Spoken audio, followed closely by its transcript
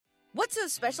What's so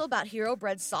special about Hero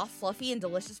Bread's soft, fluffy, and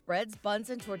delicious breads, buns,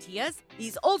 and tortillas?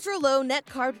 These ultra-low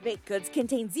net-carb baked goods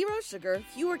contain zero sugar,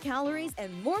 fewer calories,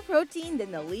 and more protein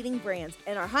than the leading brands,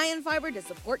 and are high in fiber to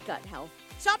support gut health.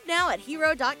 Shop now at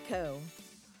hero.co.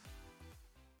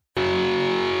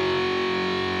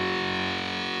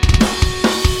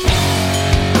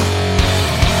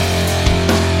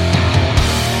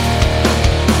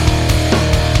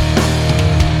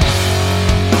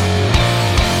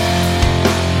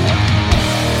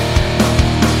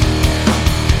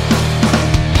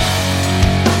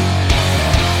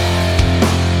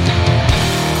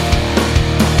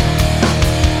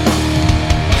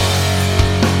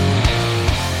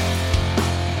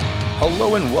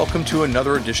 Hello and welcome to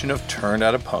another edition of Turned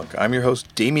Out a Punk. I'm your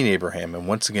host, Damian Abraham, and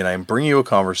once again I'm bringing you a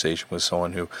conversation with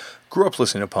someone who grew up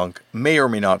listening to punk, may or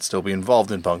may not still be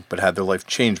involved in punk, but had their life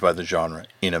changed by the genre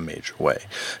in a major way.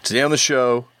 Today on the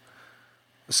show,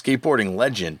 skateboarding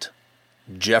legend,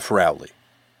 Geoff Rowley.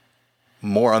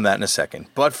 More on that in a second.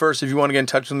 But first, if you want to get in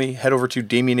touch with me, head over to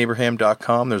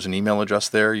damianabraham.com. There's an email address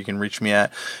there you can reach me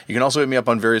at. You can also hit me up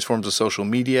on various forms of social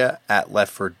media at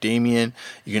 @LeftForDamian.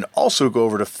 You can also go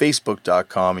over to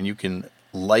facebook.com and you can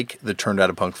like the Turned Out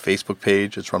a Punk Facebook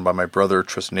page. It's run by my brother,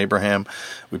 Tristan Abraham.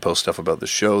 We post stuff about the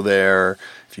show there.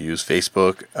 If you use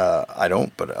Facebook, I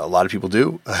don't, but a lot of people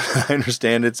do. I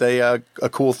understand it's a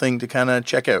cool thing to kind of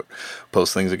check out.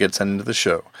 Post things that get sent into the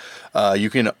show. You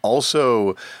can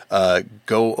also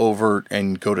go over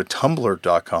and go to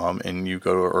tumblr.com and you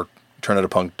go to, or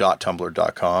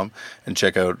turnoutapunk.tumblr.com and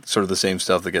check out sort of the same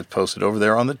stuff that gets posted over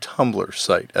there on the Tumblr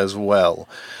site as well.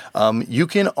 You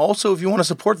can also, if you want to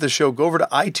support this show, go over to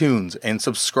iTunes and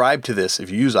subscribe to this if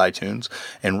you use iTunes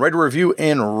and write a review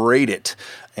and rate it.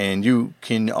 And you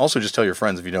can also just tell your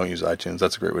friends if you don't use iTunes.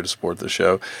 That's a great way to support the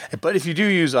show. But if you do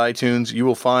use iTunes, you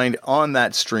will find on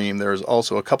that stream there's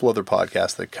also a couple other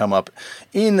podcasts that come up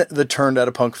in the Turned Out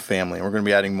a Punk family. And we're going to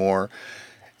be adding more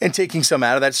and taking some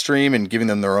out of that stream and giving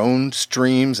them their own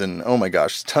streams. And oh my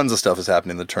gosh, tons of stuff is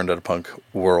happening in the Turned Out a Punk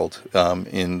world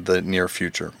in the near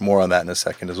future. More on that in a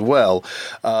second as well.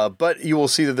 But you will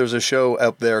see that there's a show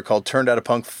out there called Turned Out a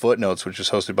Punk Footnotes, which is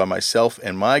hosted by myself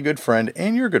and my good friend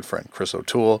and your good friend, Chris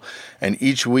O'Toole. And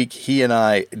each week he and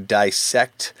I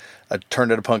dissect a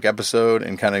Turned Out a Punk episode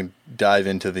and kind of dive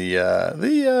into the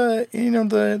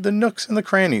nooks and the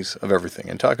crannies of everything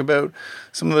and talk about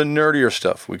some of the nerdier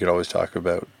stuff we could always talk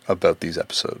about these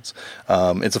episodes.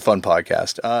 It's a fun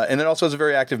podcast. And it also has a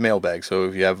very active mailbag. So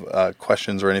if you have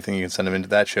questions or anything, you can send them into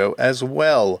that show as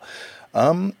well.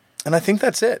 And I think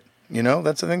that's it.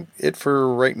 That's, I think, it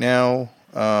for right now,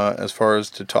 as far as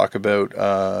to talk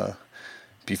about,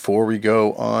 before we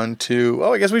go on to,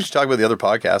 I guess we should talk about the other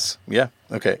podcasts. Yeah.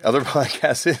 Okay. Other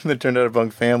podcasts in the Turned Out a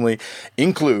Punk family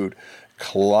include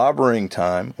Clobbering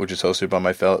Time, which is hosted by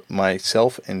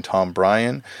myself and Tom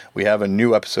Bryan. We have a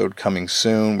new episode coming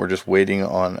soon. We're just waiting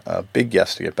on a big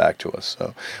guest to get back to us.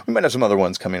 So we might have some other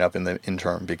ones coming up in the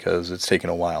interim because it's taken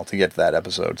a while to get to that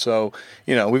episode. So,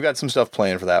 we've got some stuff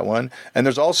planned for that one. And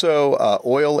there's also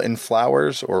Oil and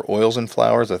Flowers, or Oils and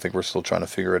Flowers. I think we're still trying to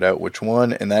figure it out which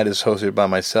one. And that is hosted by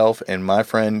myself and my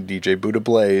friend DJ Buddha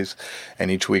Blaze.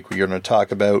 And each week we're going to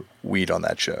talk about weed on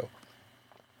that show.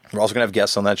 We're also going to have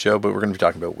guests on that show, but we're going to be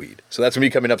talking about weed. So that's going to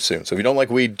be coming up soon. So if you don't like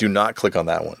weed, do not click on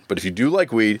that one. But if you do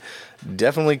like weed,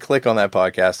 definitely click on that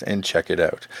podcast and check it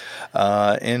out.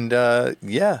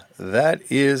 That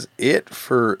is it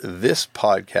for this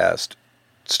podcast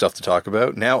stuff to talk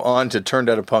about. Now on to Turned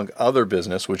Out a Punk other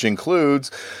business, which includes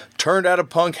Turned Out a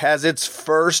Punk has its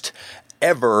first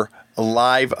ever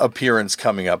live appearance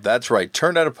coming up. That's right.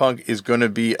 Turned Out a Punk is going to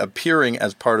be appearing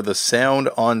as part of the Sound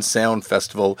on Sound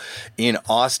Festival in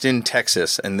Austin,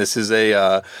 Texas. And this is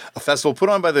a festival put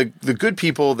on by the good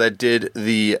people that did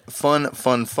the Fun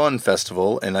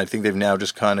Festival. And I think they've now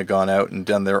just kind of gone out and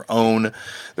done their own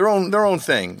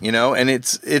thing, and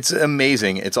it's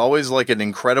amazing. It's always like an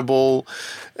incredible,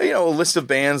 a list of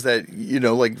bands that,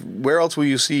 like, where else will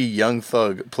you see Young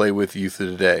Thug play with Youth of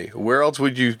Today? Where else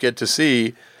would you get to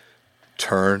see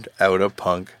Turned Out a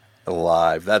Punk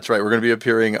live? That's right. We're going to be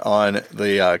appearing on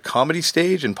the comedy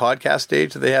stage and podcast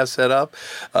stage that they have set up.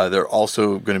 They're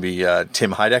also going to be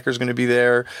Tim Heidecker's going to be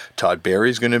there. Todd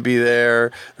Barry's going to be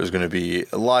there. There's going to be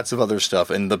lots of other stuff.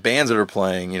 And the bands that are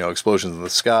playing, Explosions in the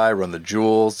Sky, Run the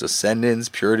Jewels, Descendants,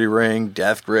 Purity Ring,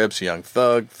 Death Grips, Young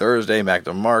Thug, Thursday, Mac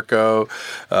DeMarco,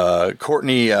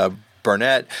 Courtney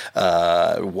Burnett,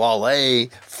 Wale,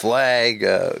 Flag,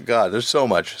 God, there's so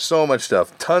much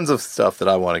stuff, tons of stuff that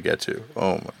I want to get to.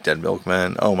 Oh, Dead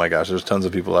Milkman. Oh my gosh, there's tons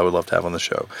of people I would love to have on the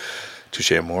show.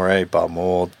 Touche Amore, Bob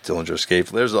Mold, Dillinger Escape.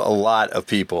 There's a lot of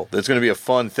people. It's going to be a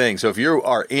fun thing. So if you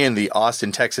are in the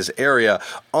Austin, Texas area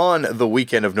on the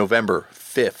weekend of November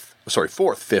 4th,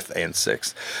 5th, and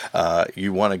 6th,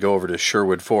 you want to go over to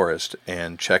Sherwood Forest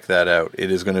and check that out.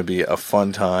 It is going to be a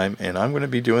fun time, and I'm going to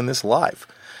be doing this live.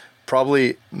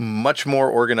 Probably much more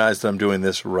organized than I'm doing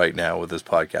this right now with this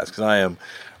podcast, because I am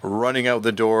running out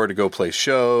the door to go play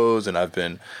shows, and I've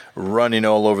been running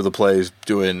all over the place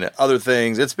doing other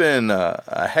things. It's been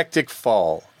a hectic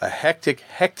fall,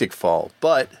 hectic fall,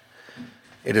 but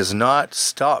it has not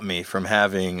stopped me from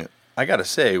having, I gotta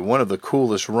say, one of the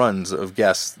coolest runs of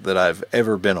guests that I've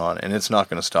ever been on, and it's not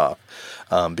going to stop,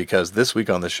 because this week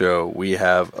on the show we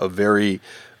have a very,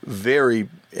 very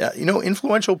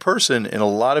influential person in a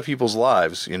lot of people's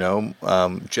lives,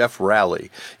 Geoff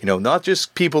Rowley, not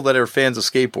just people that are fans of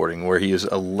skateboarding, where he is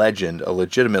a legend, a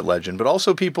legitimate legend, but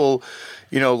also people,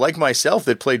 like myself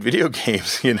that played video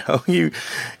games,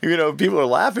 people are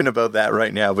laughing about that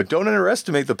right now, but don't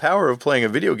underestimate the power of playing a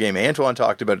video game. Antoine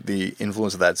talked about the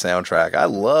influence of that soundtrack. I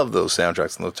love those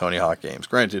soundtracks in those Tony Hawk games.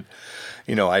 Granted,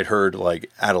 I'd heard like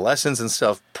Adolescence and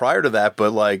stuff prior to that,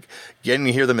 but like getting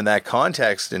to hear them in that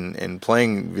context and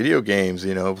playing video games,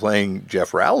 playing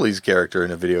Geoff Rowley's character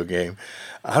in a video game,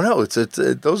 I don't know.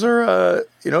 Those are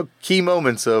key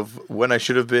moments of when I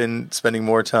should have been spending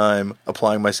more time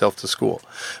applying myself to school,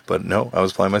 but no, I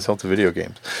was applying myself to video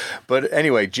games. But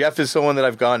anyway, Geoff is someone that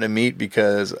I've gotten to meet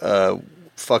because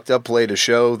Fucked Up played a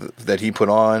show that he put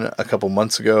on a couple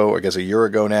months ago, I guess a year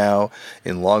ago now,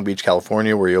 in Long Beach,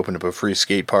 California, where he opened up a free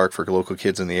skate park for local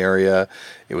kids in the area.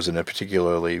 It was in a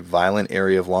particularly violent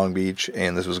area of Long Beach,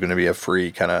 and this was going to be a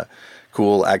free kind of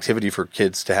cool activity for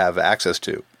kids to have access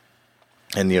to.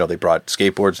 And, they brought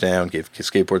skateboards down, gave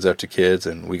skateboards out to kids,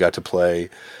 and we got to play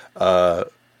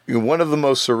one of the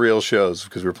most surreal shows,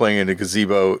 because we were playing in a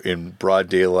gazebo in broad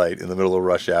daylight in the middle of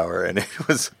rush hour, and it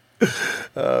was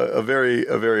a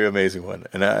very amazing one.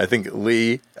 And I think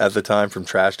Lee at the time from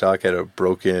Trash Talk had a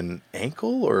broken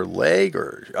ankle or leg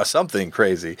or something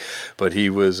crazy, but he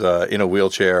was in a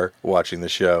wheelchair watching the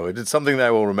show. It's something that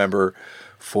I will remember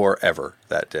forever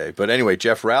that day. But anyway,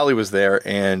 Geoff Rowley was there,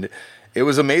 and it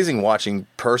was amazing watching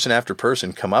person after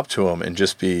person come up to him and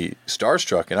just be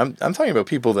starstruck. And I'm talking about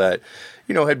people that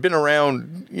had been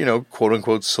around, quote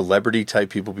unquote celebrity type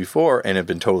people before and have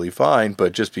been totally fine,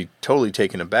 but just be totally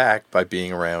taken aback by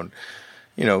being around,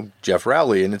 Geoff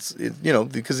Rowley. And it's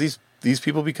because these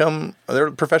people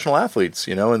they're professional athletes,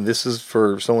 and this is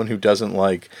for someone who doesn't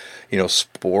like,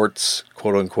 sports,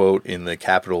 quote unquote, in the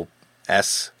capital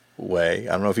S way.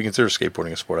 I don't know if you consider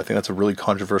skateboarding a sport. I think that's a really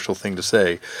controversial thing to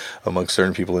say amongst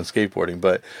certain people in skateboarding,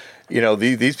 but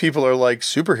these people are like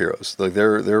superheroes. Like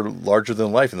they're larger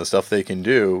than life, and the stuff they can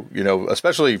do,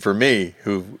 especially for me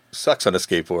who sucks on a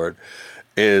skateboard,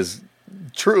 is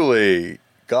truly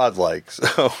godlike.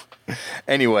 So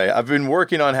anyway, I've been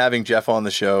working on having Geoff on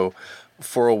the show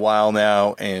for a while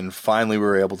now, and finally we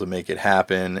were able to make it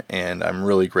happen, and I'm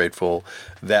really grateful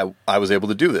that I was able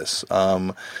to do this.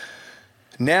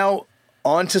 Now,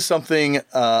 on to something,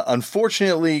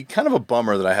 unfortunately, kind of a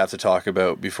bummer that I have to talk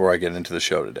about before I get into the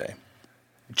show today.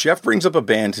 Geoff brings up a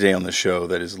band today on the show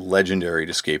that is legendary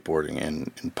to skateboarding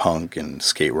and punk and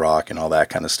skate rock and all that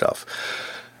kind of stuff.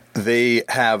 They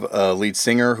have a lead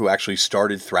singer who actually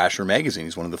started Thasher magazine.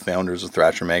 He's one of the founders of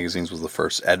Thasher magazines, was the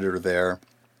first editor there.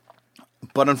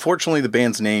 But unfortunately, the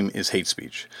band's name is Hate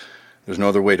Speech. There's no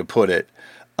other way to put it.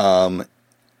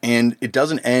 And it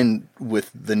doesn't end with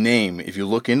the name. If you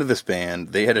look into this band,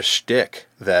 they had a shtick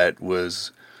that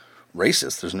was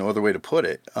racist. There's no other way to put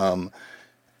it.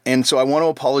 And so I want to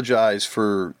apologize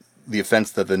for the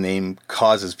offense that the name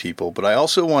causes people. But I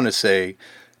also want to say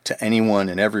to anyone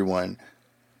and everyone,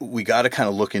 we got to kind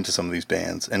of look into some of these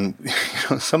bands. And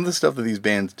some of the stuff that these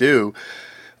bands do,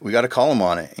 we got to call them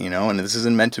on it, And this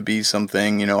isn't meant to be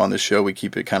something, on the show we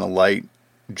keep it kind of light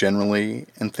generally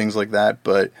and things like that.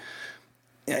 But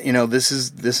this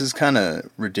is kind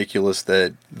of ridiculous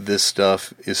that this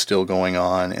stuff is still going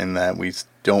on and that we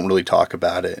don't really talk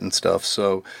about it and stuff.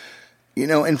 So,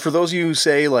 and for those of you who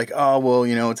say like, oh, well,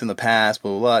 it's in the past,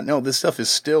 blah, blah, blah. No, this stuff is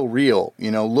still real.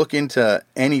 Look into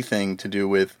anything to do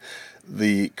with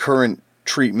the current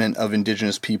treatment of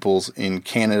Indigenous peoples in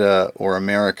Canada or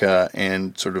America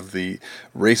and sort of the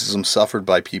racism suffered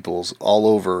by peoples all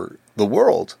over the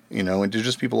world,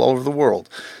 Indigenous people all over the world.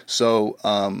 So,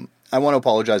 I want to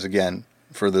apologize again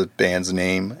for the band's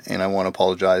name, and I want to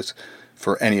apologize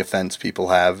for any offense people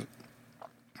have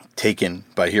taken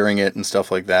by hearing it and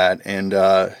stuff like that. And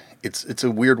it's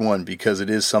a weird one because it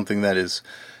is something that is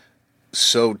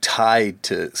so tied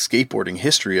to skateboarding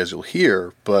history, as you'll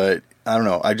hear. But I don't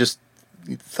know.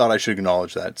 thought I should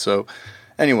acknowledge that. So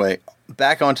anyway,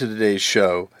 back onto today's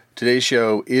show. Today's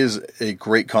show is a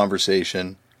great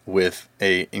conversation with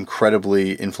a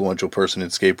incredibly influential person in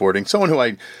skateboarding, someone who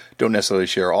I don't necessarily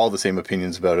share all the same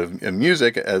opinions about of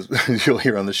music as you'll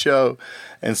hear on the show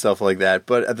and stuff like that,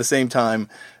 but at the same time,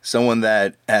 someone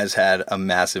that has had a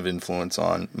massive influence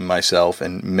on myself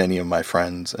and many of my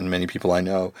friends and many people I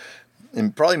know,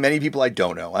 and probably many people I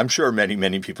don't know. I'm sure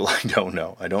many people I don't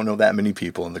know. I don't know that many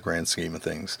people in the grand scheme of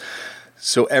things.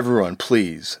 So everyone,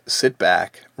 please sit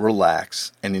back,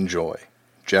 relax, and enjoy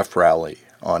Geoff Rowley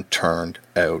on Turned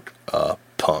Out a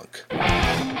Punk.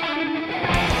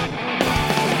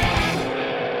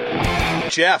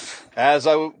 Geoff, as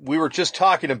we were just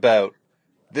talking about,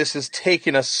 this has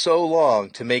taken us so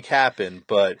long to make happen,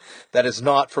 but that is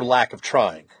not for lack of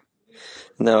trying.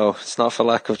 No, it's not for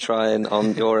lack of trying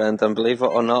on your end, and believe it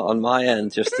or not, on my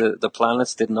end, just the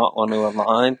planets did not want to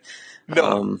align.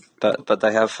 No. But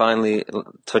they have finally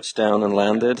touched down and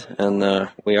landed, and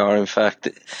we are, in fact,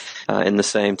 in the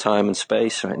same time and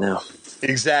space right now.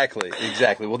 Exactly.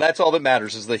 Well, that's all that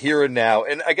matters is the here and now,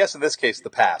 and I guess in this case, the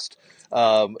past.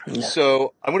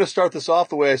 So I'm going to start this off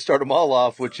the way I start them all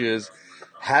off, which is,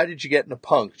 how did you get into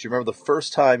punk? Do you remember the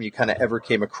first time you kind of ever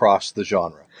came across the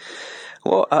genre?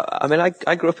 Well,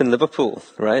 I grew up in Liverpool,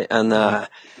 right? And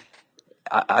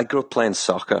I grew up playing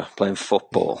soccer, playing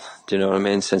football. Do you know what I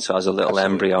mean? Since I was a little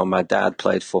embryo, my dad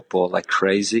played football like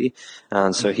crazy.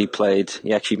 And so he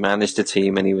actually managed a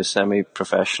team and he was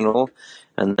semi-professional.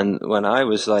 And then when I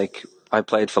was I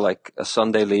played for like a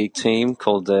Sunday league team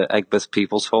called the Egbert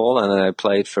People's Hall. And then I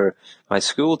played for my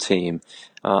school team.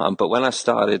 But when I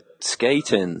started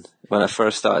skating, when I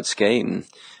first started skating,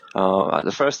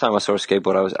 the first time I saw a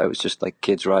skateboard, I was just like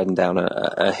kids riding down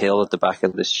a hill at the back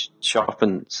of this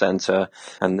shopping center,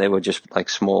 and they were just like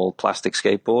small plastic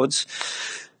skateboards.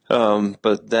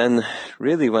 But then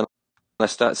really when I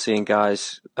started seeing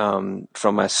guys, from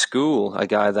my school, a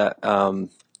guy that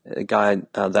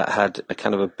had a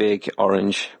kind of a big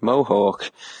orange mohawk,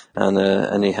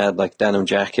 and he had like denim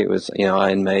jacket with,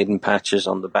 Iron Maiden patches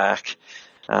on the back.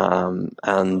 And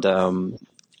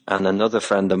another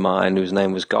friend of mine whose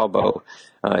name was Gobbo,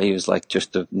 he was like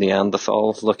just a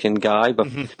Neanderthal looking guy, but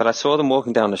I saw them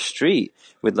walking down the street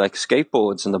with like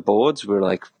skateboards, and the boards were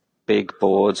like big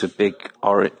boards with big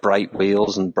bright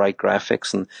wheels and bright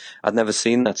graphics, and I'd never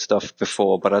seen that stuff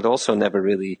before, but I'd also never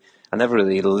really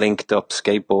linked up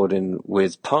skateboarding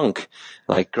with punk.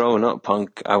 Like growing up,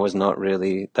 punk, that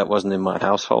wasn't in my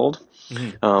household.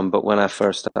 But when I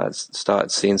first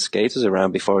started seeing skaters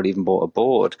around before I'd even bought a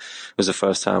board, was the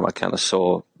first time I kind of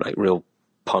saw like real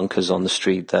punkers on the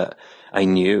street that I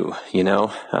knew,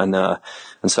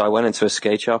 and so I went into a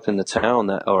skate shop in the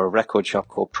town or a record shop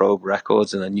called Probe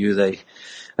Records, and I knew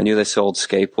they sold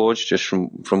skateboards just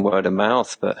from word of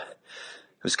mouth, but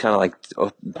it was kind of like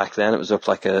back then it was up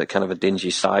like a kind of a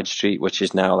dingy side street, which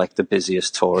is now like the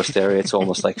busiest tourist area. It's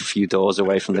almost like a few doors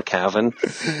away from the Cavern,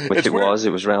 which it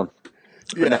was around.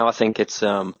 Yeah. But now I think it's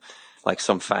like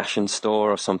some fashion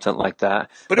store or something like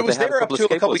that. But it was there up to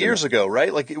a couple of years ago,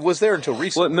 right? Like it was there until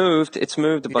recently. Well, it's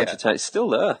moved a bunch of times. It's still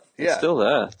there. It's still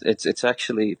there. It's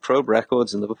actually Probe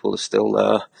Records in Liverpool is still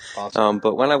there. Awesome.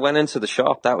 But when I went into the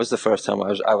shop, that was the first time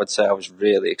I would say I was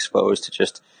really exposed to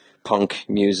just punk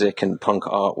music and punk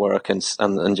artwork and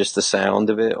just the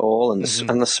sound of it all and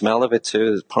the smell of it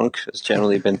too. Punk has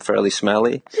generally been fairly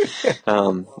smelly.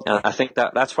 And I think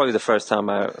that's probably the first time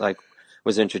I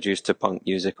was introduced to punk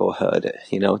music or heard it,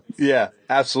 Yeah,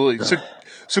 absolutely.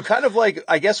 So kind of like,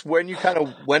 I guess when you kind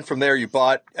of went from there, you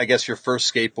bought, I guess, your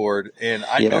first skateboard, and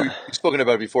I know you've spoken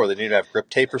about it before. They needed to have grip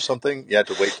tape or something. You had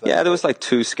to wait for that. Yeah, there was like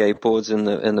 2 skateboards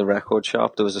in the record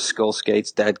shop. There was a Skull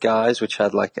Skates Dead Guys, which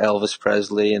had like Elvis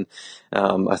Presley and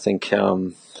I think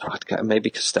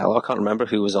maybe Costello. I can't remember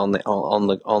who was on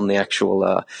the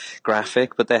actual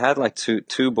graphic, but they had like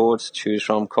two boards to choose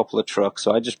from, a couple of trucks.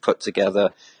 So I just put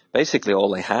together basically all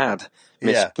they had.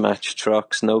 Mismatched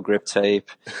trucks, no grip tape,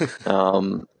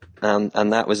 and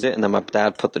that was it. And then my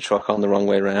dad put the truck on the wrong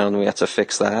way around. We had to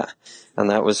fix that, and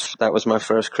that was my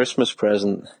first Christmas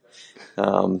present.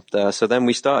 So then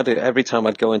we started, every time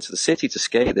I'd go into the city to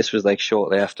skate, this was like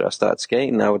shortly after I started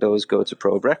skating, I would always go to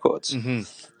Probe Records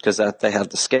because they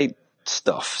had the skate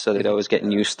stuff, so they'd always get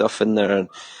new stuff in there, and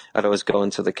I'd always go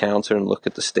into the counter and look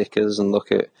at the stickers and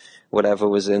look at whatever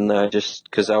was in there just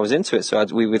because I was into it. So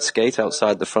we would skate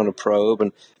outside the front of Probe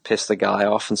and piss the guy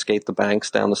off and skate the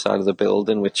banks down the side of the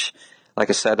building, which, like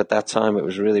I said, at that time it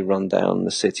was really run down in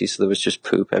the city, so there was just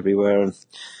poop everywhere,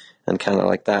 and kind of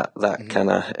like that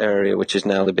kind of area, which is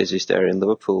now the busiest area in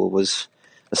Liverpool, was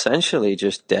essentially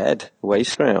just dead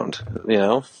waste ground,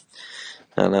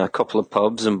 and a couple of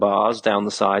pubs and bars down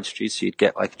the side streets. So you'd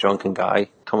get like a drunken guy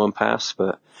coming past,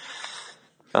 but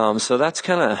so that's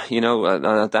kind of,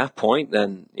 at that point,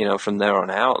 then, from there on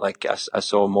out, like I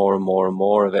saw more and more and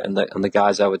more of it, and the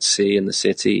guys I would see in the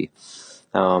city,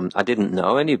 I didn't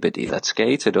know anybody that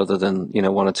skated other than,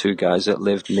 one or two guys that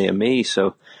lived near me.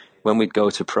 So when we'd go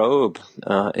to Probe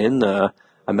in there,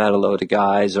 I met a load of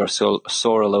guys, or saw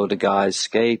a load of guys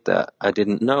skate that I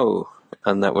didn't know,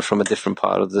 and that were from a different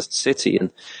part of the city.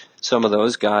 And some of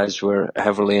those guys were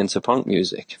heavily into punk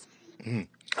music. Mm.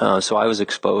 So I was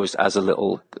exposed as a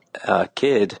little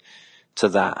kid to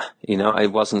that.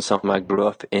 It wasn't something I grew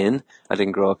up in. I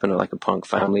didn't grow up in a punk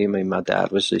family. I mean, my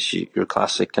dad was just your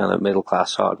classic kind of middle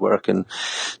class, hard-working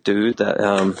dude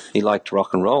that he liked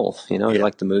rock and roll. He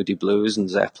liked the Moody Blues and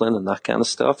Zeppelin and that kind of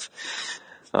stuff.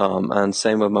 And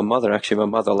same with my mother. Actually, my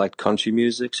mother liked country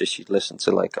music, so she'd listen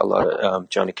to a lot of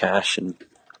Johnny Cash and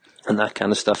that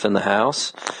kind of stuff in the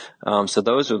house. So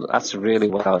that's really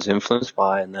what I was influenced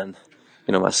by. And then,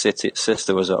 my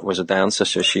sister was a dancer,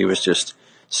 so she was just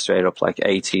straight up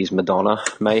 80s Madonna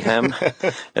mayhem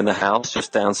in the house,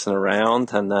 just dancing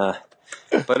around. And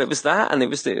but it was that, and it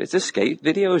was the skate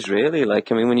videos, really.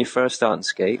 When you first start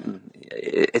skating,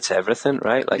 it's everything,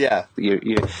 right?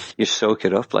 You soak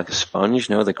it up like a sponge.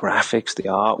 The graphics, the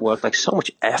artwork, so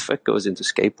much effort goes into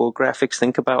skateboard graphics.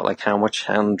 Think about how much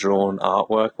hand drawn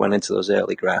artwork went into those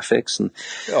early graphics, and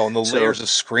the layers of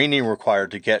screening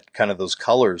required to get kind of those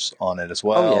colors on it as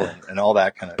well, and all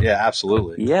that kind of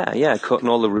absolutely. Yeah, cutting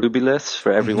all the ruby liths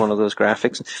for every one of those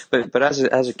graphics. But as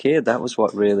a kid, that was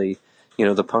what really.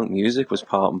 The punk music was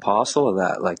part and parcel of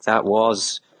that. That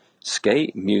was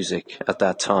skate music at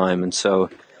that time. And so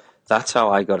that's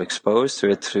how I got exposed to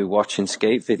it, through watching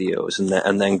skate videos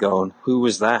and then going, who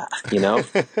was that?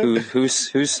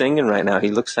 Who's singing right now?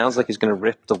 He sounds like he's going to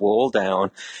rip the wall down,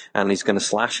 and he's going to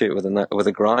slash it with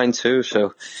a grind too.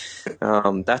 So,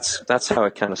 that's how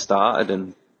it kind of started.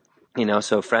 And,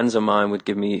 so friends of mine would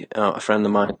give me, a friend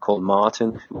of mine called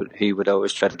Martin, he would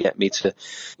always try to get me to,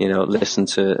 listen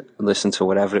to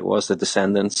whatever it was, the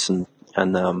Descendants and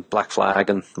Black Flag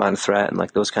and Minor Threat and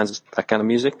that kind of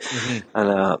music.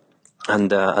 Mm-hmm.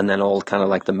 And then all kind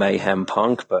of the mayhem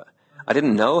punk, but I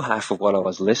didn't know half of what I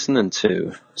was listening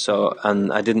to. So,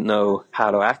 and I didn't know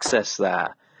how to access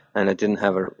that, and I didn't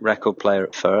have a record player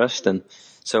at first. And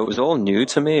so it was all new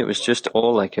to me. It was just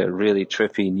all a really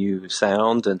trippy new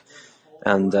sound. And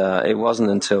it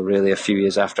wasn't until really a few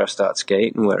years after I started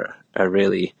skating where I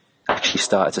really actually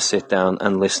started to sit down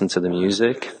and listen to the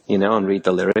music, and read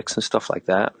the lyrics and stuff like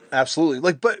that.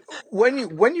 Absolutely. But when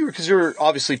you because you're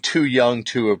obviously too young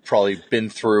to have probably been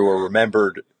through or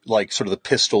remembered sort of the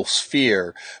Pistol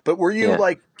sphere, but were you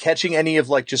catching any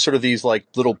of just sort of these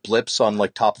little blips on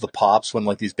Top of the Pops when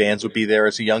these bands would be there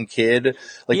as a young kid?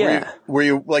 Were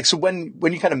you so when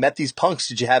you kind of met these punks,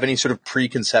 did you have any sort of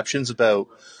preconceptions about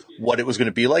what it was going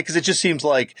to be like? Because it just seems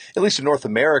at least in North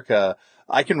America,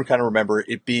 I can kind of remember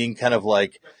it being kind of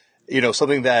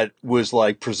something that was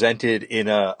presented in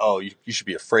you should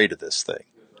be afraid of this thing.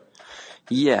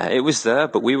 Yeah, it was there,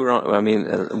 but we were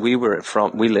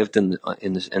we lived in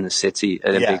the city,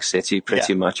 in a big city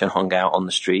pretty much, and hung out on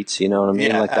the streets, you know what I mean?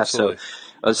 Yeah, that. So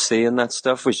us seeing that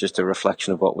stuff was just a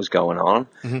reflection of what was going on.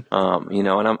 Mm-hmm.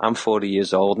 And I'm 40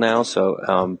 years old now. So,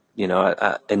 in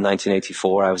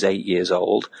 1984, I was 8 years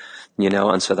old,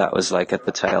 and so that was at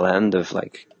the tail end of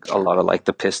a lot of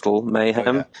the Pistol mayhem.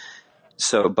 Oh, yeah.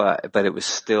 So, but it was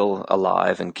still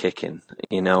alive and kicking,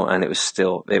 and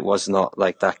it was not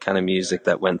that kind of music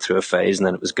that went through a phase and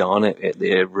then it was gone.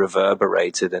 It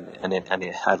reverberated and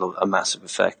it had a massive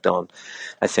effect on,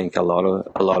 I think, a lot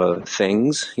of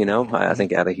things, I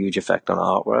think it had a huge effect on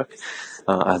artwork.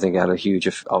 I think it had a huge,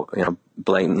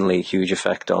 blatantly huge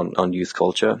effect on youth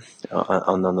culture,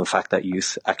 on the fact that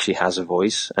youth actually has a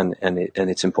voice and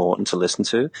it's important to listen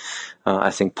to.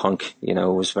 I think punk,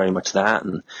 was very much that.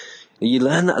 And you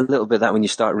learn a little bit of that when you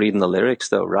start reading the lyrics,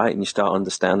 though, right? And you start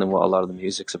understanding what a lot of the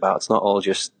music's about. It's not all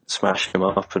just smash them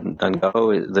up and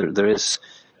go. There is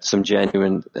some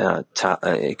genuine,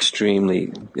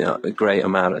 extremely, a great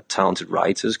amount of talented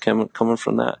writers coming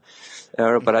from that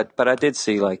era. But I did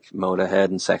see Motorhead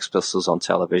and Sex Pistols on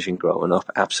television growing up,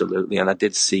 absolutely. And I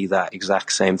did see that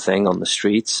exact same thing on the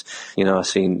streets. I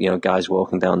seen, guys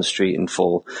walking down the street in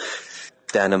full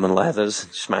denim and leathers,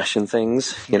 smashing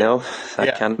things,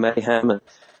 that kind of mayhem. And,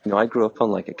 I grew up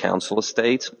on a council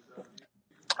estate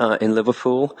in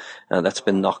Liverpool, that's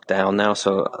been knocked down now.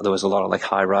 So there was a lot of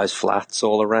high-rise flats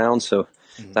all around. So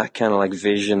that kind of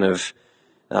vision of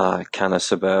kind of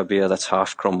suburbia that's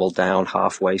half crumbled down,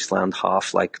 half wasteland,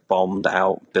 half bombed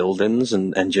out buildings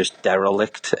and just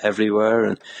derelict everywhere.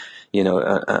 And,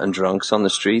 and drunks on the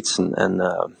streets and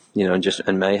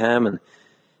mayhem. And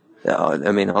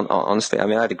I mean, honestly, I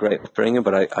had a great upbringing,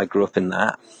 but I grew up in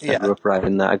that. Yeah. I grew up right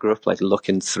in that. I grew up like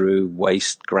looking through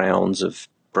waste grounds of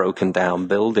broken down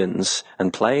buildings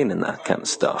and playing in that kind of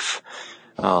stuff.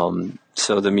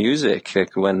 So the music,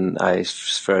 like, when I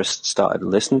first started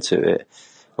listening to it,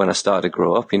 when I started to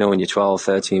grow up, when you're 12,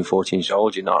 13, 14 years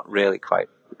old, you're not really quite.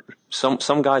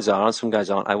 Some guys are and some guys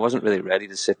aren't. I wasn't really ready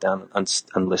to sit down and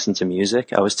listen to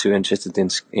music. I was too interested in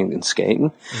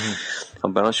skating. Mm-hmm.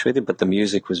 I'll be honest with you, but the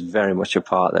music was very much a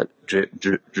part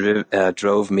that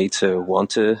drove me to want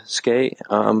to skate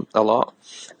a lot.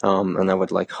 And I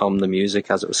would like hum the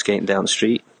music as it was skating down the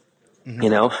street,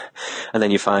 mm-hmm. And then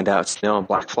you find out it's on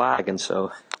Black Flag, and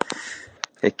so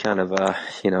it kind of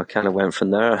went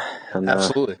from there. And,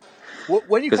 absolutely.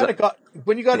 When you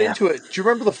got into it, do you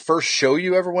remember the first show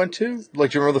you ever went to?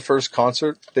 Like, do you remember the first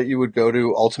concert that you would go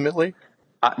to ultimately?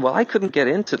 I couldn't get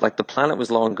into it. Like, the Planet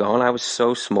was long gone. I was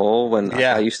so small when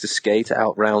I used to skate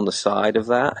out round the side of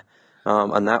that.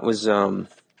 And that was,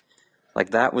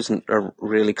 that wasn't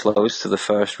really close to the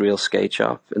first real skate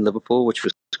shop in Liverpool, which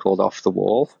was called Off the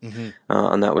Wall. Mm-hmm.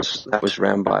 And that was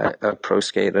ran by a pro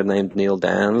skater named Neil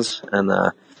Dans.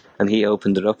 And he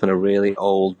opened it up in a really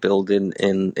old building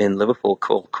in Liverpool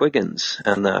called Quiggins.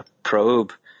 And the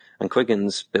Probe and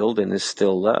Quiggins building is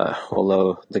still there,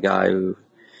 although the guy who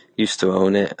used to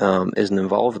own it isn't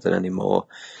involved with it anymore.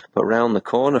 But round the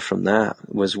corner from that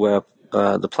was where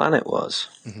the Planet was.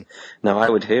 Mm-hmm. Now,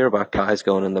 I would hear about guys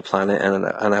going in the Planet,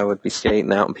 and I would be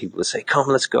skating out, and people would say, "Come,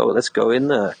 let's go in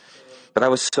there." But I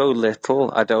was so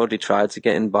little, I'd already tried to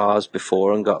get in bars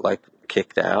before and got like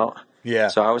kicked out. Yeah.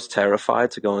 So I was terrified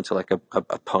to go into like a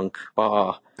punk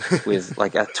bar with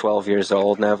like at 12 years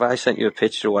old. Now, if I sent you a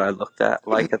picture of what I looked at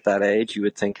like at that age, you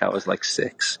would think I was like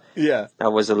 6. Yeah. I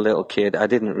was a little kid.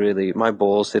 My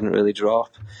balls didn't really drop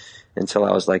until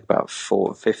I was like about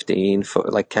 15,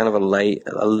 like kind of a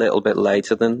little bit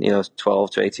later than,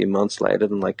 12 to 18 months later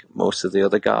than like most of the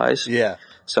other guys. Yeah.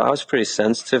 So I was pretty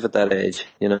sensitive at that age.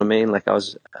 You know what I mean? Like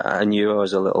I knew I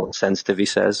was a little sensitive, he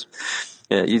says.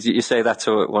 Yeah, you say that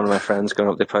to one of my friends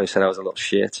growing up, they probably said I was a little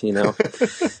shit,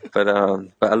 but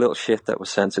a little shit that was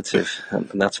sensitive, and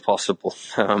that's possible.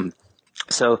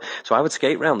 So I would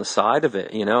skate around the side of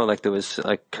it, like there was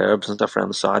like curbs and stuff around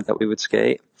the side that we would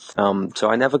skate. So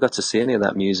I never got to see any of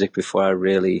that music before I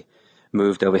really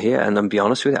moved over here. And I'll be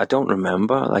honest with you, I don't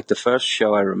remember. Like the first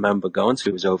show I remember going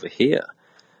to was over here.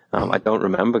 I don't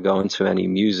remember going to any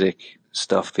music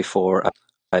stuff before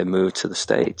I moved to the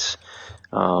States.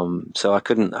 So I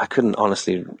couldn't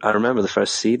honestly. I remember the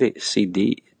first CD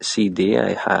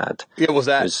I had. Yeah, was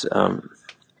that?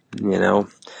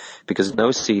 Because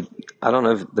no CD. I don't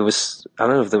know if there was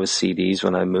CDs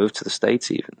when I moved to the States.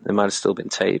 Even there might have still been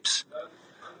tapes.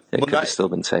 Could have still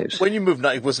been tapes. When you moved,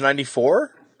 was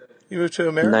 94? You moved to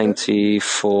America.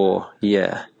 94.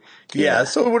 Yeah. Yeah,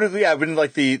 so it would have been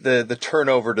like the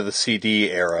turnover to the CD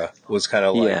era was kind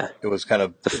of like it was kind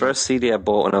of the first CD I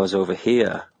bought when I was over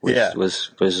here was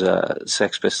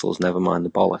Sex Pistols, Nevermind the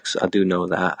Bollocks. I do know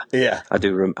that. Yeah,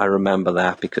 I remember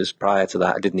that because prior to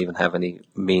that I didn't even have any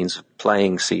means of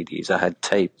playing CDs. I had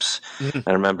tapes. Mm-hmm.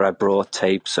 I remember I brought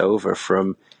tapes over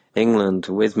from England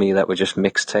with me that were just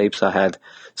mixtapes. I had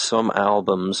some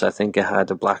albums. I think I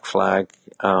had a Black Flag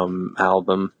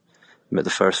album. The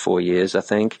first 4 years, I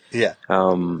think. Yeah.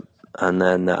 And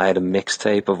then I had a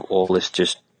mixtape of all this,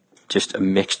 just a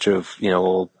mixture of,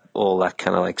 all that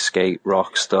kind of like skate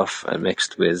rock stuff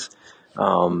mixed with,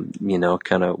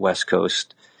 kind of West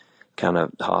Coast kind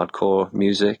of hardcore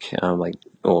music,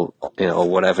 or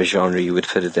whatever genre you would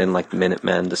fit it in, like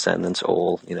Minutemen, Descendants,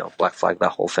 Black Flag,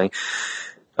 that whole thing.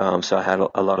 So I had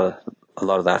a lot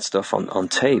of that stuff on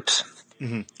tapes.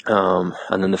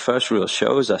 Mm-hmm. And then the first real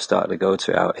shows I started to go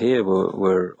to out here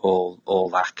were all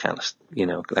that kind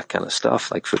of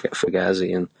stuff, like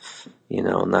Fugazi and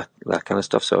and that kind of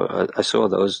stuff. So I saw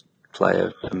those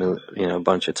play a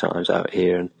bunch of times out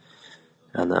here,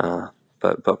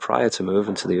 but prior to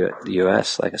moving to the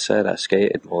US, like I said, I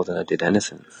skated more than I did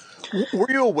anything.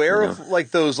 Were you aware of like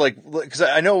those because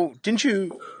I know, didn't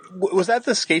you? Was that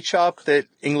the skate shop that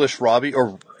English Robbie?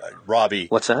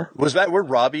 What's that? Was that where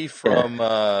Robbie from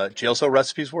Jailcell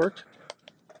Recipes worked?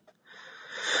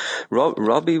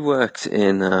 Robbie worked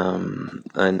in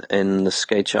the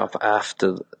skate shop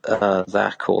after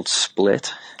that called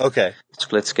Split. Okay.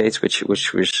 Split Skates,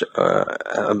 which was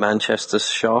a Manchester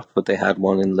shop, but they had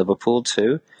one in Liverpool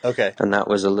too. Okay. And that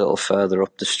was a little further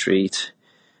up the street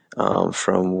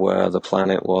from where the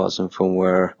Planet was and from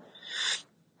where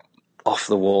Off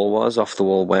the Wall was. Off the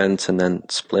Wall went, and then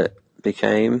Split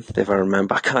became, if I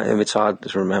remember. It's hard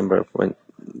to remember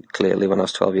clearly when I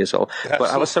was 12 years old. Absolutely.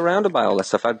 But I was surrounded by all that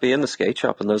stuff. I'd be in the skate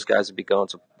shop and those guys would be going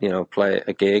to, play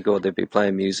a gig, or they'd be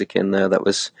playing music in there that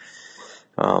was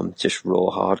just raw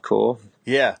hardcore.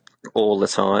 Yeah. All the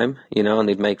time, and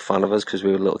they'd make fun of us because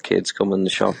we were little kids coming in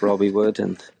the shop, Robbie would,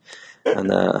 and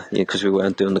because we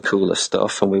weren't doing the coolest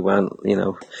stuff and we weren't,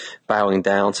 bowing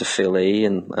down to Philly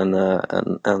and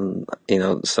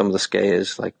some of the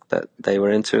skaters like that they were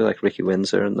into, like Ricky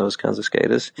Windsor and those kinds of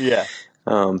skaters. Yeah.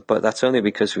 But that's only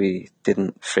because we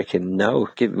didn't freaking know.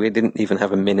 We didn't even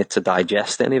have a minute to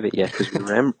digest any of it yet because we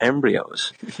were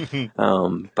embryos.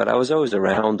 But I was always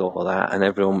around all that, and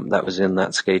everyone that was in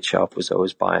that skate shop was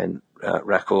always buying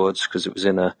records because it was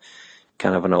in a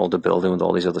kind of an older building with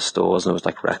all these other stores, and there was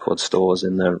like record stores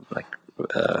in there, like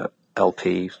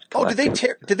LP. Oh, did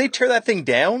they tear that thing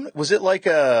down? Was it like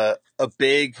a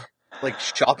big like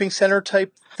shopping center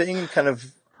type thing, kind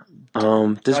of?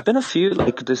 There's been a few,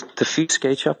 like there's the few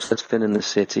skate shops that's been in the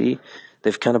city.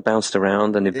 They've kind of bounced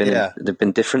around, and they've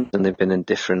been different, and they've been in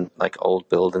different like old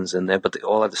buildings in there, but they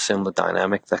all have a similar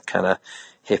dynamic, that kind of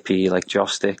hippie, like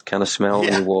joss stick kind of smell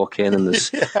when you walk in, and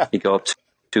there's you go up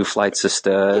 2 flights of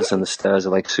stairs, and the stairs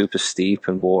are like super steep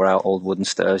and wore out old wooden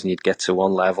stairs, and you'd get to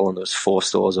one level and there was 4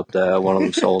 stores up there. One of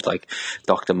them sold like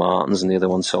Dr. Martens, and the other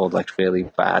one sold like really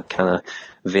bad kind of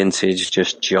vintage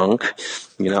just junk,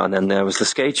 and then there was the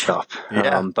skate shop.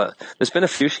 But there's been a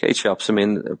few skate shops. I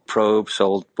mean, Probe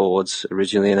sold boards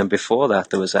originally, and then before that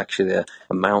there was actually a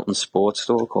mountain sports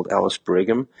store called Ellis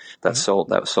Brigham that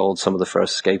sold some of the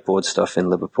first skateboard stuff in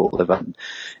Liverpool,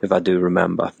 if I do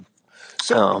remember.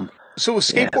 So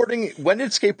was skateboarding, when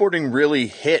did skateboarding really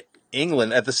hit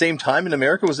England? At the same time in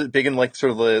America? Was it big in like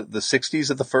sort of the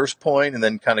 60s at the first point, and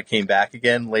then kind of came back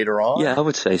again later on? Yeah, I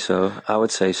would say so.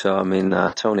 I mean,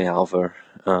 Tony Alva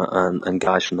and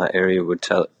guys from that area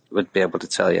would be able to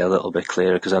tell you a little bit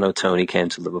clearer, because I know Tony came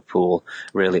to Liverpool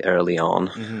really early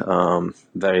on,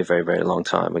 very, very, very long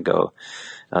time ago.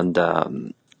 And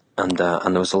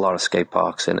there was a lot of skate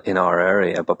parks in our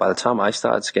area, but by the time I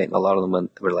started skating, a lot of them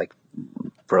were like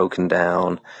broken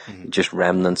down, just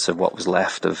remnants of what was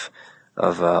left of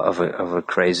a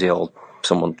crazy old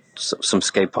some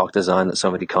skate park design that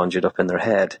somebody conjured up in their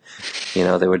head.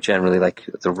 They were generally like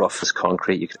the roughest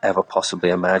concrete you could ever possibly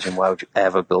imagine. Why would you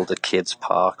ever build a kids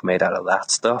park made out of that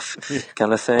stuff,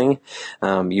 kind of thing?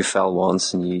 You fell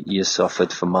once and you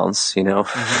suffered for months,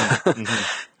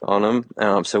 on them.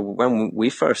 So when we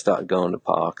first started going to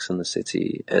parks in the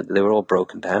city, they were all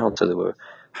broken down, so they were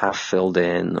half filled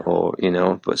in, or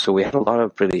but so we had a lot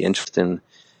of pretty interesting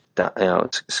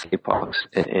skate parks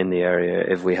in the area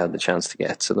if we had the chance to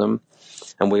get to them.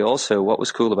 And we also, what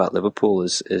was cool about Liverpool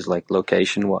is like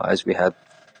location wise, we had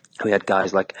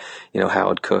guys like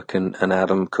Howard Cook and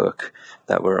Adam Cook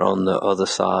that were on the other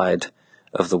side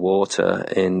of the water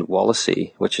in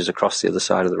Wallasey, which is across the other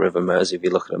side of the River Mersey. If you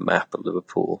look at a map of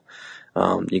Liverpool,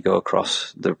 you go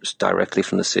across directly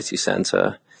from the city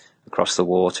centre across the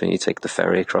water, and you take the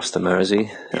ferry across the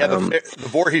Mersey. Yeah, the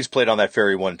Voorhees played on that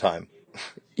ferry one time.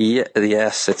 Yeah,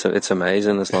 yes, it's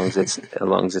amazing as long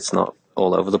as it's not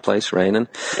all over the place raining.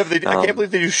 Yeah, but I can't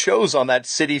believe they do shows on that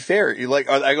city ferry. Like,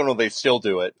 I don't know if they still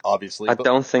do it, obviously. I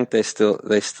don't think they still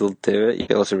do it. You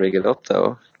can also rig it up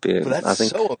though. But that's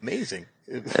so amazing.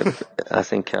 I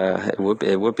think it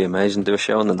would be amazing to do a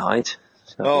show in the night.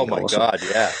 Oh my God,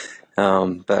 yeah.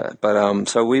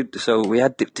 So we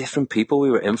had different people we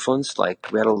were influenced.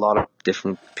 Like, we had a lot of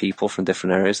different people from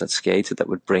different areas that skated that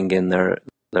would bring in their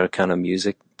kind of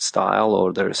music style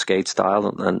or their skate style,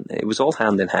 and it was all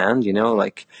hand in hand,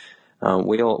 like,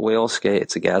 we all skated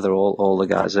together, all the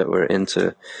guys that were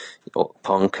into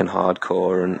punk and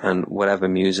hardcore and whatever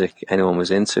music anyone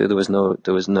was into. There was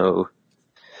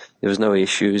no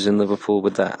issues in Liverpool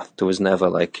with that. There was never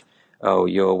like, oh,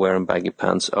 you're wearing baggy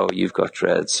pants, oh, you've got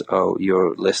dreads, oh,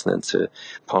 you're listening to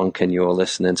punk and you're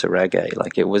listening to reggae.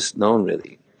 Like, it was, no one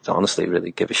really, honestly,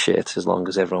 really give a shit as long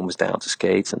as everyone was down to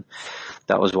skate. And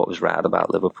that was what was rad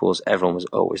about Liverpool, is everyone was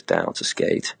always down to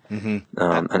skate. And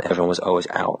everyone was always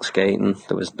out skating.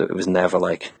 It was never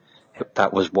like,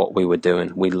 that was what we were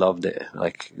doing. We loved it,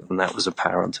 like, and that was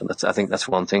apparent. And I think that's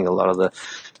one thing a lot of the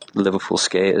Liverpool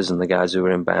skaters and the guys who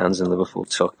were in bands in Liverpool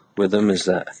took with them, is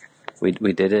that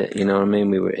we did it, you know what I mean?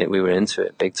 We were into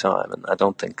it big time, and I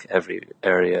don't think every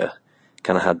area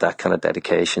kind of had that kind of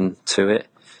dedication to it.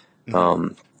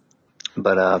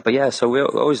 But yeah, so we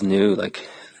always knew, like,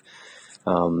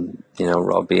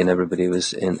 Robbie and everybody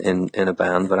was in a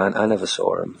band, but I never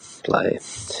saw him play,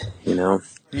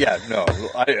 Yeah, no,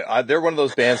 they're one of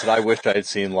those bands that I wished I had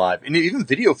seen live, and even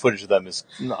video footage of them is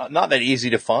not that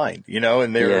easy to find,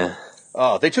 and they're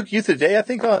Oh, they took Youth of the Day, I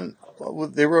think, on. Well,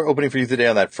 they were opening for Youth of the Day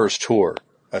on that first tour,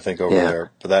 I think, over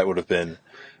there. But that would have been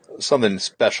something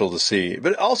special to see.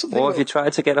 But also, have you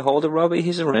tried to get a hold of Robbie?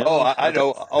 He's around. Oh, I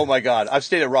know. Oh my God, I've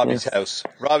stayed at Robbie's house.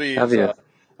 Robbie is.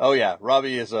 Oh yeah,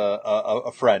 Robbie is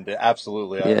a friend.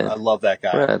 Absolutely, I love that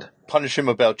guy. Brad. Punish him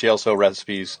about Jailcell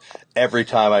Recipes every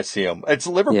time I see him. It's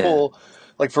Liverpool.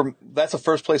 Like that's the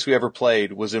first place we ever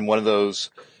played was in one of those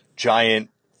giant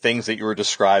things that you were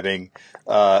describing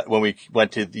when we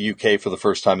went to the UK for the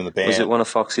first time in the band. Was it one of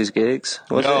Foxy's gigs?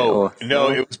 No,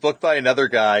 it was booked by another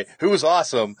guy who was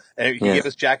awesome, and he gave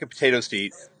us jacket potatoes to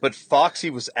eat. But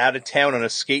Foxy was out of town on a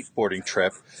skateboarding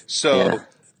trip, so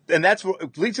and that's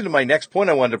what leads into my next point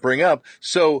I wanted to bring up.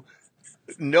 So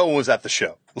no one was at the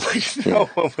show. Like, no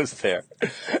one was there.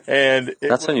 And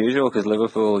that's unusual because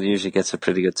Liverpool usually gets a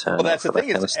pretty good turnout. Well, that's the thing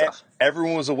is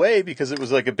everyone was away because it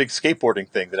was like a big skateboarding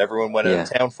thing that everyone went out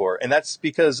of town for. And that's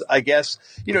because I guess,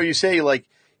 you say like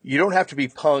you don't have to be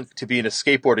punk to be into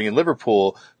skateboarding in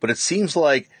Liverpool, but it seems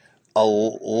like a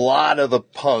lot of the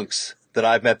punks that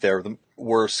I've met there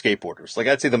were skateboarders. Like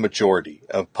I'd say the majority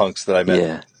of punks that I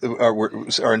met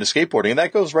are into skateboarding, and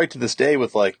that goes right to this day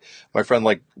with like my friend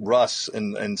like Russ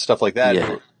and stuff like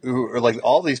that. Who are like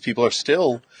all these people are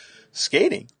still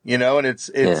skating, and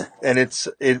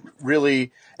it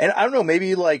really, and I don't know,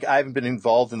 maybe like I haven't been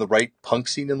involved in the right punk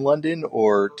scene in London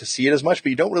or to see it as much, but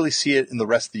you don't really see it in the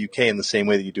rest of the UK in the same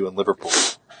way that you do in Liverpool.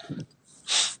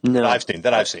 No,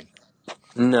 that I've seen.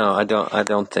 No, I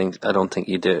don't think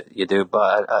you do.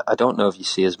 But I don't know if you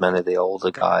see as many of the older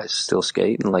guys still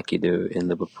skating like you do in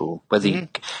Liverpool. The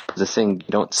thing, you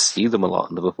don't see them a lot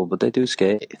in Liverpool, but they do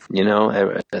skate.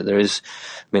 There is.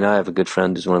 I mean, I have a good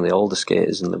friend who's one of the older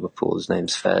skaters in Liverpool. His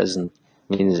name's Fez, and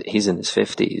he's in his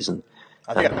 50s. And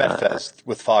I think I met Fez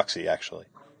with Foxy actually.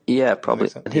 Yeah, probably,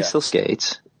 and he still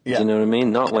skates. Yeah. Do you know what I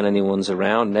mean? Not when anyone's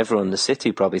around. And everyone in the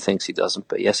city probably thinks he doesn't,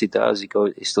 but yes, he does. He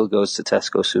still goes to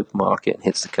Tesco supermarket and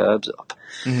hits the curbs up.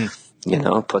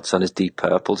 Mm-hmm. Puts on his Deep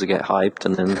Purple to get hyped,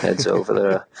 and then heads over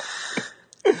there.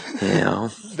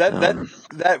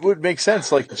 That would make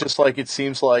sense. Like just like it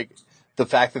seems like the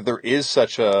fact that there is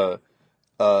such a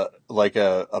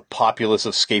populace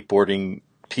of skateboarding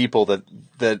people that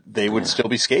they would still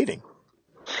be skating.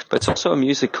 But it's also a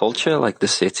music culture, like the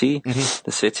city.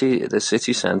 Mm-hmm. The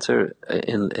city centre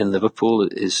in Liverpool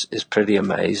is pretty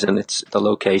amazing. It's the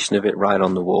location of it right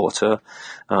on the water.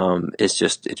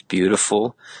 It's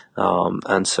beautiful.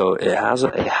 And so it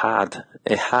had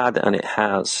and it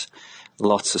has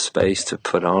lots of space to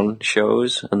put on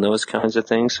shows and those kinds of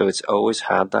things. So it's always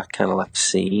had that kind of like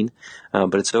scene.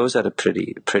 But it's always had a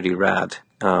pretty rad,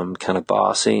 kind of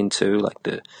bar scene too. Like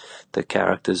the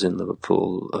characters in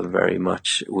Liverpool are very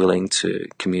much willing to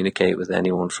communicate with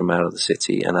anyone from out of the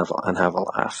city and have a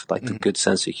laugh. Like a good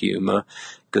sense of humor,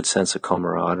 good sense of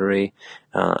camaraderie,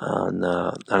 and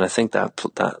I think that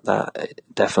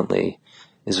definitely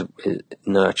it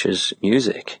nurtures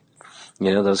music.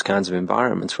 Those kinds of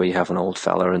environments where you have an old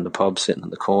fella in the pub sitting in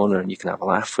the corner and you can have a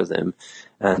laugh with him,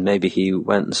 and maybe he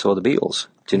went and saw the Beatles.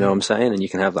 Do you know what I'm saying? And you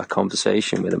can have that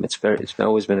conversation with him. It's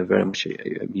always been a very much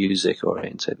a music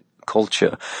oriented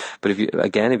culture. But if you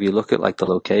look at like the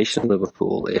location of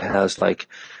Liverpool, it has like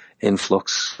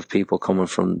influx of people coming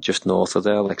from just north of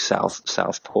there, like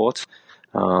Southport.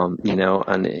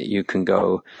 And you can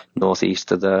go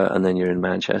northeast of there, and then you're in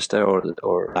Manchester or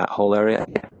that whole area.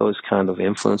 Those kind of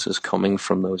influences coming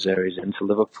from those areas into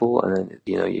Liverpool, and then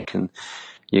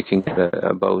you can get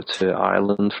a boat to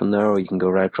Ireland from there, or you can go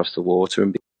right across the water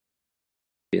and be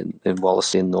in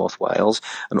Wallasey in North Wales,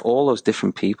 and all those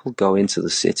different people go into the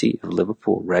city of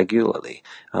Liverpool regularly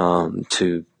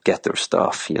to get their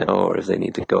stuff, or if they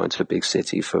need to go into a big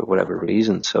city for whatever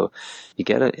reason. So you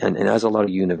get it, and it has a lot of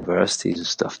universities and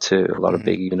stuff too, a lot of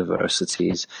big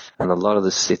universities, and a lot of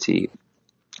the city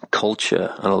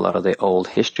culture and a lot of the old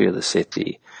history of the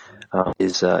city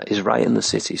is right in the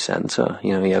city centre.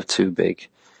 You have two big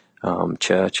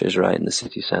churches right in the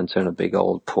city centre and a big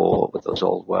old port with those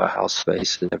old warehouse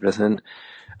spaces and everything.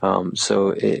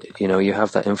 So you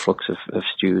have that influx of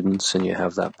students, and you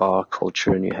have that bar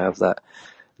culture, and you have that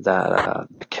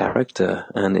character,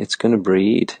 and it's going to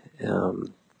breed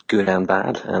good and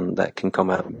bad, and that can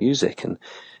come out of music. And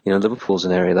Liverpool's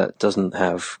an area that doesn't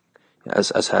have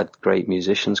has had great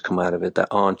musicians come out of it that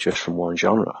aren't just from one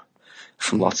genre,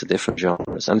 from lots of different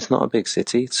genres. And it's not a big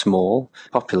city, it's small.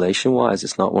 Population-wise,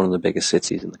 it's not one of the biggest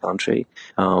cities in the country.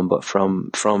 But from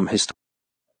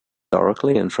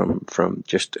historically and from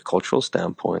just a cultural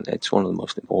standpoint, it's one of the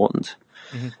most important.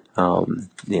 And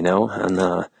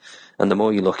the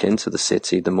more you look into the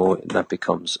city, the more that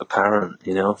becomes apparent,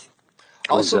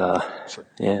 Also,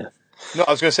 No,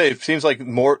 I was going to say, it seems like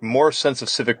more sense of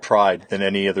civic pride than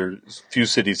any other few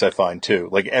cities I find too.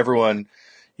 Like everyone,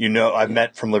 I've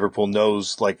met from Liverpool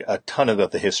knows like a ton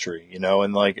about the history,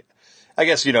 and like, I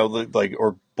guess, like,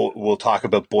 or we'll talk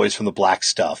about Boys from the Black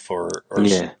stuff or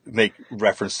make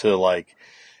reference to like,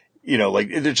 like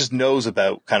it just knows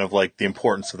about kind of like the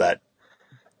importance of that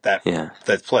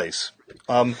place.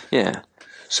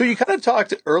 So you kind of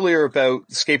talked earlier about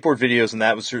skateboard videos, and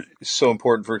that was so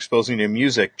important for exposing you to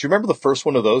music. Do you remember the first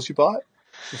one of those you bought?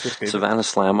 Savannah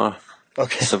Slamma.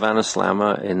 Okay. Savannah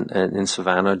Slamma in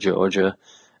Savannah, Georgia.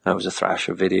 That was a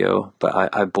Thasher video,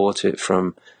 but I bought it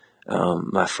from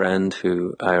my friend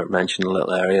who I mentioned a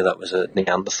little area that was a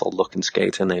Neanderthal-looking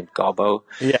skater named Gobbo.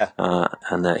 Yeah.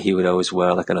 And that he would always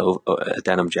wear like a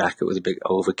denim jacket with a big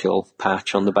overkill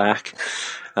patch on the back.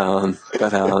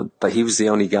 But he was the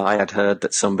only guy I'd heard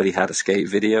that somebody had a skate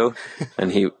video,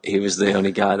 and he was the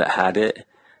only guy that had it.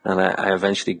 And I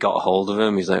eventually got a hold of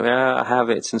him. He's like, yeah, I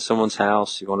have it. It's in someone's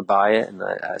house. You want to buy it? And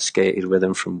I skated with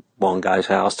him from one guy's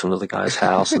house to another guy's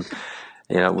house. And,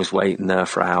 was waiting there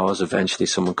for hours. Eventually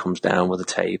someone comes down with a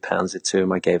tape, hands it to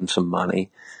him. I gave him some money,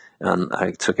 and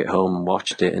I took it home and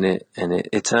watched it. And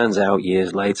it turns out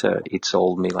years later, he'd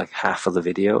sold me like half of the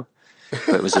video.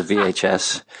 But it was a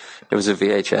VHS. It was a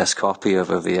VHS copy of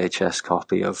a VHS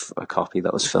copy of a copy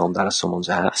that was filmed out of someone's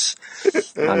ass.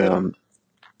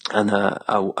 And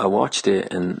I watched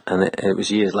it, and it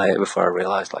was years later before I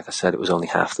realized, like I said, it was only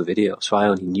half the video. So I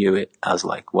only knew it as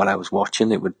like what I was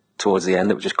watching. It would, towards the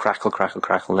end, it would just crackle,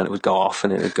 and then it would go off,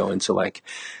 and it would go into like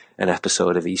an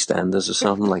episode of EastEnders or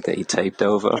something like that he taped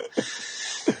over.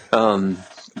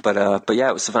 But yeah,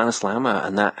 it was Savannah Slamma,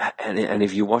 and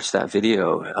if you watch that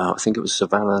video, I think it was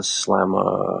Savannah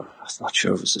Slamma. I'm not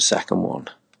sure if it was the second one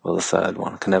or the third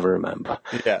one. I can never remember.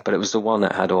 Yeah. But it was the one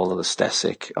that had all of the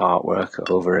Stesic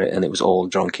artwork over it, and it was all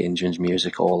Drunk Injuns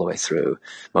music all the way through,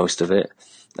 most of it.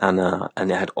 And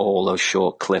it had all those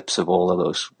short clips of all of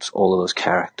those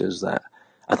characters that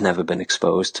I'd never been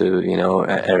exposed to,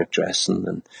 Eric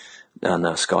Dressen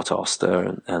and Scott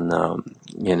Oster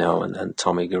and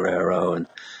Tommy Guerrero and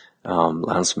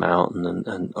Lance Mountain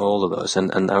and all of those.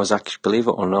 And I was actually, believe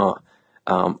it or not,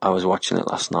 I was watching it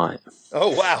last night.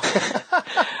 Oh, wow.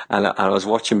 And I was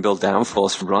watching Bill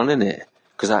Downforce running it,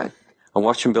 because I'm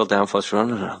watching Bill Downforce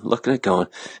running it, and I'm looking at it going,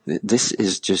 this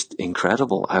is just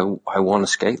incredible. I want to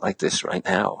skate like this right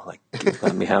now. Like,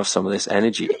 let me have some of this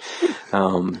energy.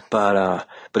 But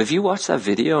if you watch that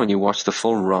video and you watch the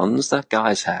full runs that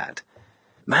guys had,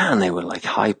 man, they were like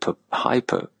hyper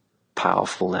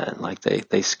powerful then. Like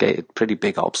they skated pretty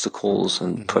big obstacles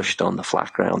and pushed on the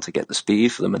flat ground to get the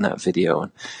speed for them in that video.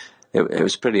 And it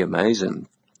was pretty amazing.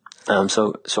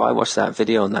 So I watched that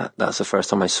video, and that's the first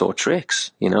time I saw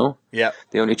tricks, Yeah.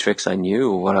 The only tricks I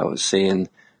knew were what I was seeing a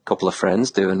couple of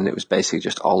friends doing, and it was basically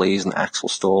just ollies and axle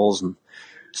stalls and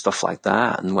stuff like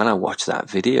that. And when I watched that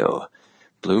video, it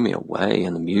blew me away,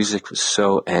 and the music was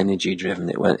so energy driven.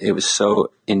 It was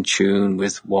so in tune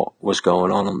with what was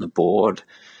going on the board,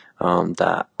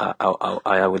 that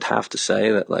I would have to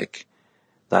say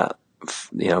that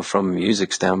from a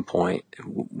music standpoint,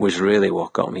 was really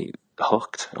what got me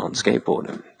hooked on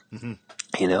skateboarding,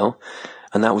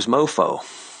 and that was Mofo,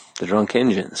 the Drunk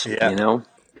Injuns,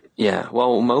 Yeah,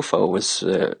 well, Mofo was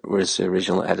the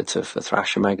original editor for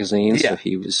Thasher magazine, so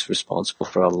he was responsible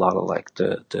for a lot of like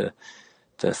the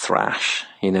thrash,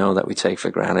 that we take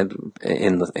for granted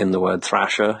in the word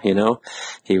thrasher.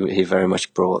 He very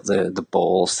much brought the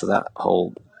balls to that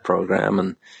whole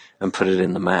program and put it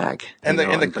in the mag. And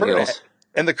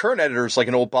the current editor is like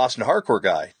an old Boston hardcore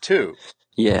guy too.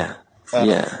 Yeah.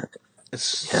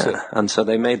 And so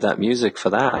they made that music for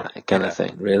that kind of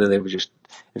thing. Really, they were just,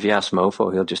 if you ask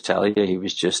Mofo, he'll just tell you he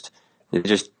just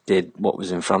did what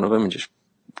was in front of him and just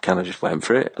kind of just went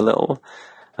for it a little.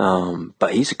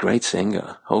 But he's a great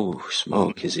singer. Oh,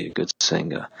 smoke, is he a good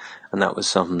singer? And that was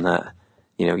something that,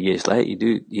 years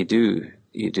later you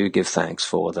do give thanks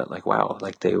for that. Like, wow,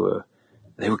 like they were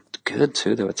good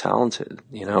too. They were talented,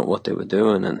 at what they were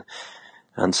doing.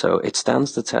 And so it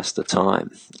stands the test of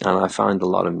time. And I find a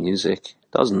lot of music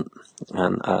doesn't.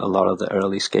 And a lot of the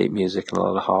early skate music and a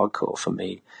lot of hardcore for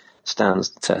me stands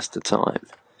the test of time.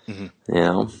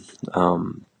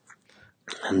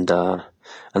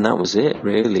 And that was it,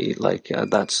 really. Like,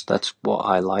 that's what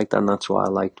I liked, and that's why I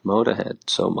liked Motorhead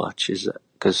so much, is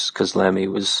because Lemmy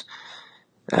was,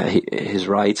 his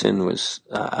writing was,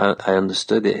 I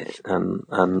understood it, and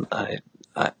I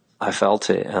felt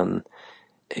it, and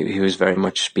he was very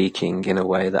much speaking in a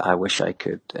way that I wish I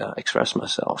could express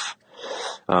myself.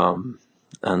 And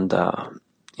the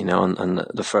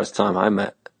first time I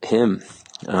met him,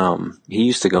 he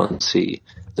used to go and see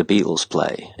the Beatles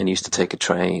play, and he used to take a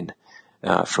train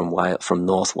from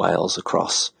North Wales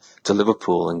across to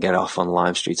Liverpool and get off on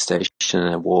Lime Street Station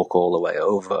and walk all the way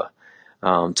over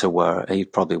to where he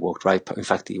probably walked right. In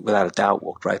fact, he without a doubt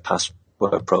walked right past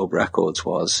where Probe Records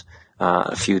was,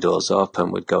 a few doors up,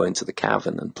 and would go into the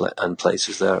cavern and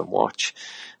places there and watch.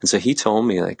 And so he told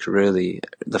me, like, really,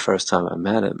 the first time I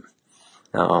met him,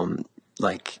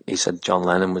 like he said, John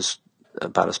Lennon was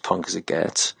about as punk as it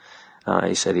gets.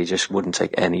 He said he just wouldn't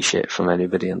take any shit from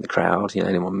anybody in the crowd. You know,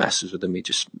 anyone messes with him, he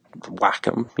just whack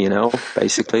them. You know,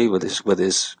 basically with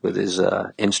his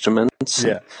instruments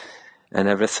and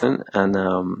everything. And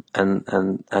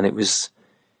it was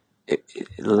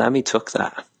Lemmy took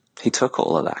that. He took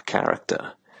all of that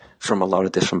character from a lot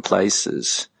of different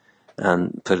places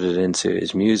and put it into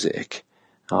his music.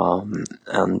 And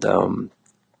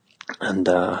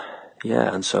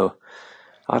so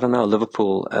I don't know.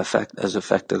 Liverpool has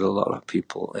affected a lot of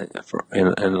people in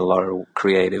a lot of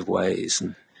creative ways,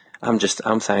 and I'm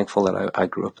thankful that I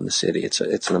grew up in the city. It's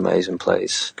an amazing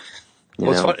place.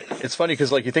 It's funny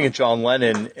because, like, you think of John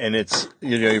Lennon, and it's,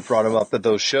 you know, you brought him up at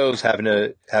those shows having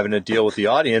to deal with the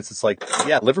audience. It's like,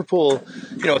 yeah, Liverpool,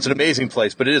 you know, it's an amazing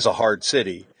place, but it is a hard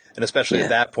city. And especially at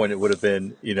that point, it would have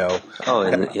been, you know,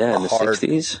 in the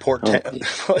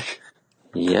 60s.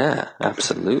 Yeah,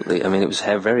 absolutely. I mean, it was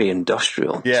very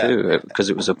industrial too, because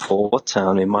it was a port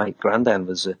town. And my granddad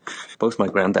was both my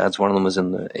granddads. One of them was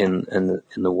in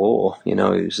the war. You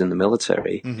know, he was in the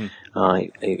military,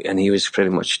 and he was pretty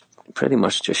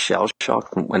much just shell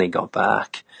shocked when he got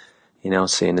back. You know,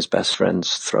 seeing his best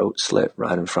friend's throat slit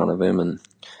right in front of him and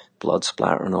blood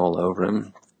splattering all over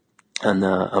him. And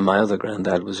my other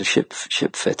granddad was a ship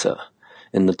fitter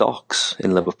in the docks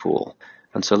in Liverpool.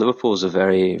 And so Liverpool is a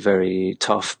very, very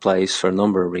tough place for a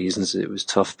number of reasons. It was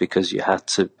tough because you had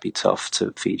to be tough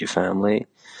to feed your family,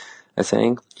 I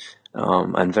think,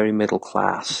 and very middle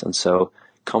class. And so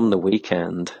come the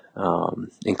weekend,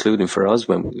 including for us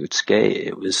when we would skate,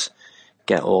 it was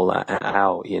get all that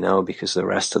out, you know, because the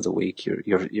rest of the week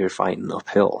you're fighting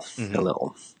uphill a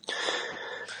little.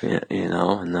 Yeah, you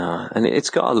know, and it's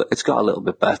got a little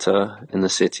bit better in the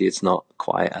city. It's not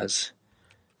quite as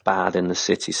bad in the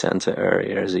city centre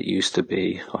area as it used to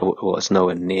be. Well, it's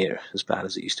nowhere near as bad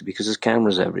as it used to be because there's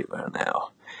cameras everywhere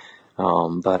now.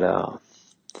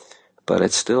 But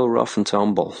it's still rough and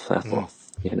tumble.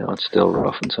 You know, it's still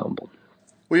rough and tumble.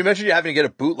 Well, you mentioned you having to get a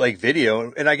bootleg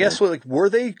video, and I guess were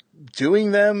they doing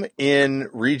them in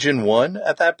Region 1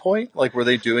 at that point? Like, were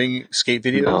they doing skate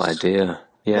videos? No idea.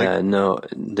 Yeah, I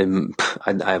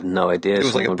have no idea. It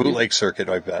was like a bootleg circuit,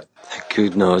 I bet.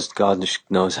 God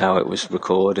knows how it was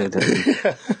recorded,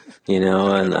 and, you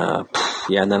know, and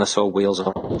and then I saw Wheels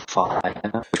on Fire,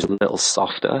 which was a little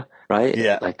softer, right?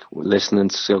 Yeah. Like listening,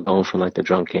 still going from like the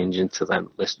Drunk Engine to then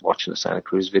watching a Santa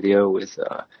Cruz video with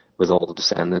all the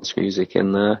Descendants music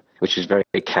in there, which is very,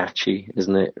 very catchy,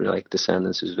 isn't it? Like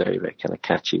Descendants is very, very kind of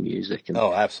catchy music, and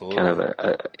absolutely, kind of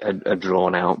a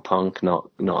drawn out punk,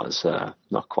 not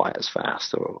quite as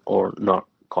fast or not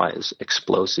quite as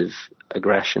explosive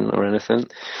aggression or anything.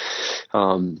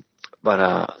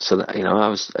 So that, you know, I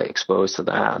was exposed to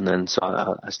that, and then so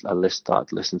I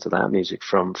started listening to that music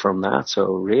from that.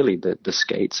 So really, the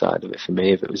skate side of it for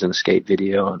me, if it was in a skate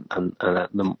video and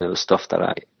the stuff that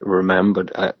I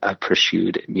remembered, I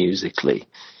pursued it musically,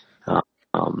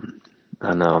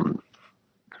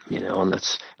 you know, and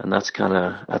that's kind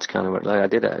of what, like, I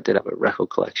did have a record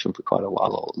collection for quite a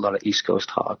while, a lot of East Coast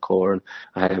hardcore, and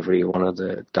I had every one of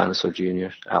the Dinosaur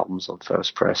Jr. albums on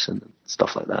first press and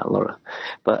stuff like that. A lot of,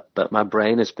 but my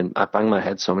brain I banged my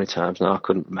head so many times now I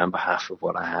couldn't remember half of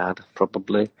what I had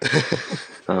probably.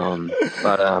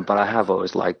 But I have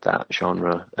always liked that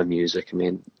genre of music. I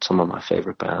mean, some of my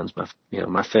favorite bands,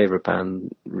 my favorite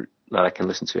band that I can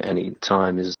listen to at any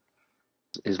time is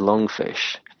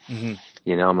Lungfish. Mm-hmm.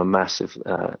 You know, I'm a massive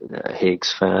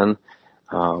Higgs fan,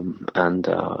 and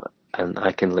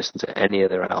I can listen to any of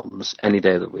their albums any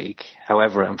day of the week,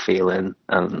 however I'm feeling,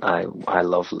 and I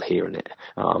love hearing it.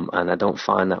 And I don't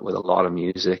find that with a lot of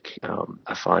music.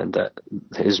 I find that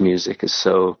his music is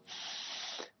so.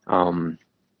 I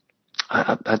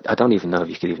don't even know if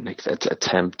you could even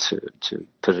attempt to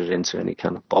put it into any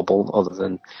kind of bubble other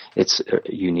than it's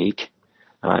unique.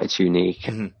 It's unique.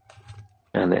 Mm-hmm.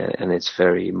 And it's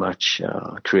very much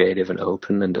creative and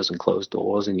open and doesn't close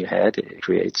doors in your head. It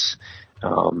creates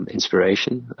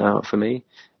inspiration for me.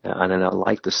 And then I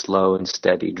like the slow and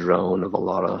steady drone of a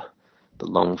lot of the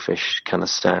Lungfish kind of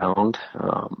sound,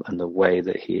 and the way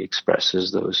that he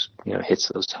expresses those, you know, hits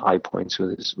those high points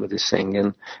with his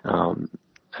singing. And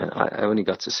I only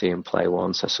got to see him play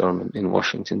once. I saw him in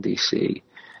Washington, D.C.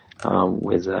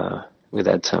 with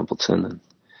Ed Templeton, and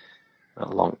I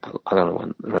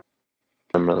don't know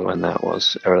remember when that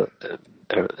was, early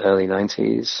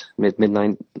 90s,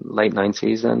 late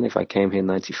 90s then. If I came here in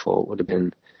 94, it would have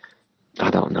been, I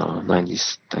don't know,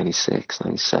 90s, 96,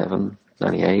 97,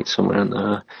 98, somewhere in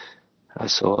there. I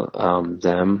saw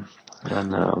them,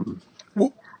 and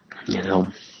you know.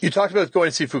 You talked about going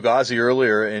to see Fugazi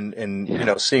earlier and you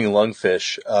know, seeing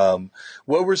Lungfish.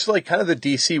 What was like kind of the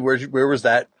DC, where was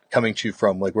that coming to you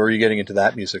from? Like, where were you getting into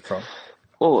that music from?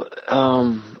 Well,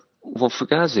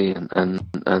 Fugazi and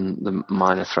the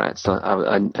Minor Threats,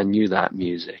 I knew that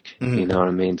music, you know what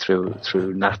I mean,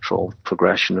 through natural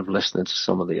progression of listening to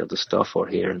some of the other stuff or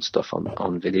hearing stuff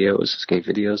on videos, skate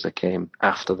videos that came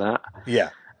after that.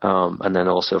 Yeah. And then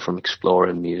also from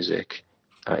exploring music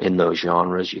in those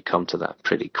genres, you come to that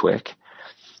pretty quick.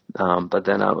 But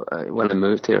then when I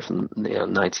moved here from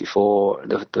 94,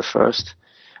 the first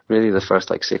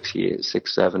like 6 years,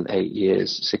 6, 7, 8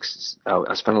 years,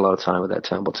 I spent a lot of time with Ed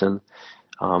Templeton.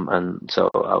 And so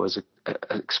I was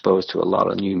exposed to a lot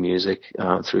of new music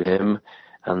through him.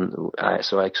 And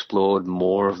so I explored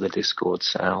more of the Discord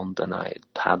sound than I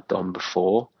had done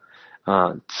before,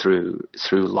 through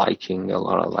liking a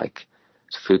lot of like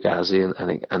Fugazi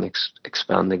and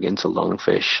expanding into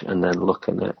Lungfish, and then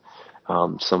looking at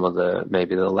some of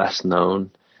maybe the less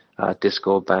known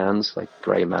Discord bands like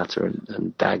Grey Matter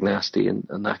and Dag Nasty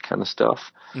and that kind of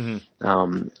stuff. And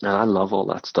I love all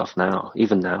that stuff now.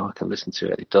 Even now I can listen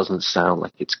to it. It doesn't sound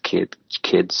like it's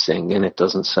kids singing. It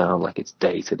doesn't sound like it's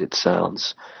dated. It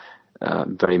sounds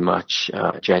very much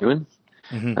genuine.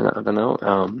 And I don't know.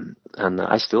 And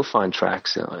I still find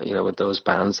tracks, with those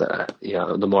bands that,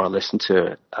 the more I listen to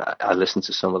it, I listen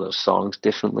to some of those songs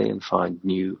differently and find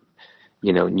new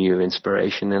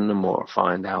inspiration in them, or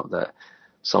find out that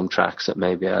some tracks that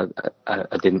maybe I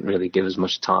didn't really give as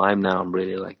much time, now I'm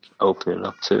really like opening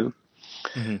up to.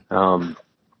 And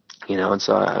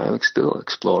so I'm still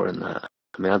exploring that.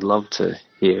 I mean, I'd love to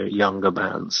hear younger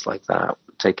bands like that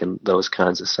taking those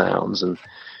kinds of sounds and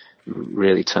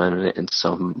really turning it into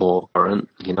something more current,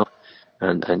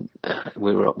 and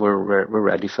we're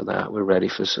ready for that. We're ready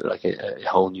for sort of like a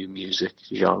whole new music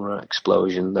genre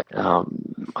explosion that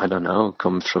I don't know,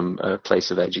 comes from a place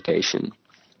of education.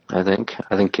 I think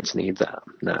kids need that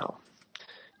now.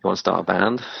 You want to start a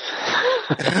band?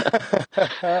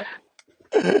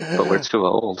 But we're too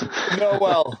old. No,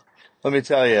 well, let me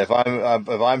tell you, if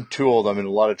I'm too old, I'm in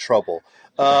a lot of trouble.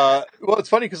 Well, it's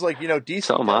funny because, DC.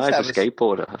 So am I as a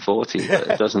skateboarder at 40, but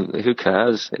it doesn't. Who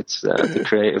cares? It's the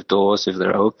creative doors. If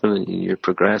they're open and you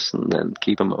progress, and then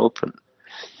keep them open.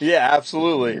 Yeah,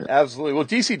 absolutely, absolutely. Well,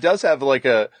 DC does have like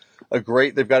a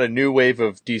great. They've got a new wave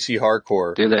of DC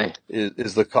hardcore. Do they?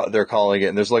 They're calling it,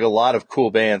 and there's like a lot of cool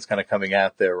bands kind of coming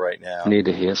out there right now. I need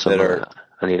to hear some of that.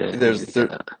 I need to hear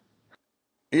that.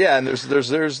 Yeah, and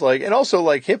there's like, and also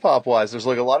like hip hop wise, there's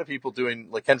like a lot of people doing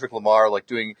like Kendrick Lamar, like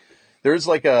doing. There's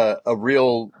like a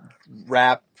real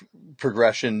rap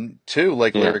progression too,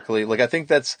 like lyrically. Like I think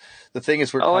that's the thing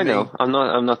is we're. I know. I'm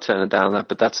not turning down that,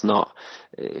 but that's not.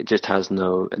 It just has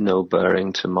no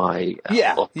bearing to my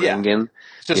upbringing.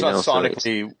 It's just not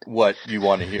sonically what you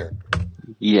want to hear.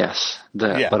 Yes,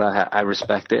 but I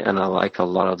respect it, and I like a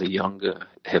lot of the younger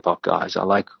hip hop guys. I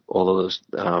like all of those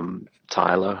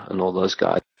Tyler and all those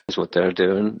guys. What they're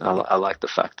doing. I like the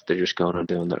fact that they're just going and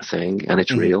doing their thing, and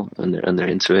it's real, and they're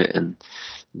into it, and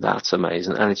that's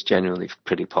amazing. And it's genuinely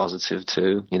pretty positive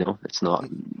too. It's not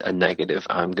a negative.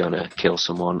 I'm gonna kill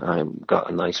someone. I've got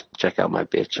a nice. Check out my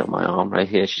bitch on my arm right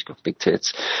here. She's got big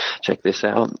tits. Check this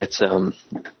out. It's a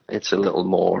little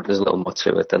more. There's a little more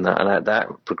to it than that, and that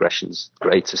progression's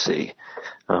great to see.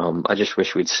 I just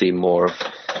wish we'd see more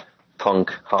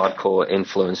punk, hardcore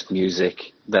influenced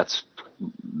music. That's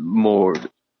more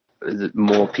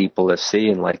people are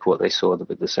seeing like what they saw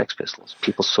with the Sex Pistols.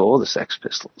 People saw the Sex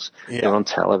Pistols. Yeah. They were on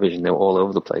television. They were all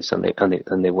over the place, and they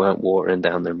weren't watering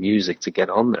down their music to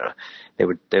get on there. They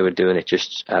were doing it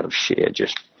just out of sheer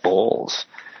just balls,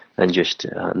 and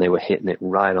and they were hitting it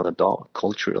right on the dot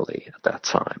culturally at that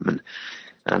time.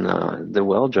 And the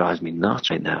world drives me nuts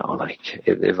right now. Like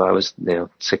if I was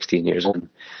 16 years old,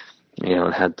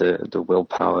 and had the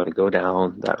willpower to go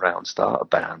down that route and start a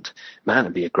band, man,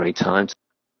 it'd be a great time to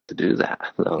do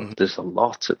that. There's a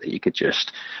lot that you could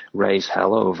just raise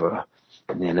hell over,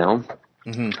 I mean. Well,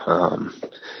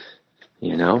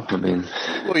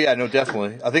 yeah, no,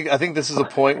 definitely. I think this is a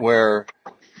point where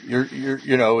you're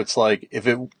it's like if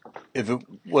it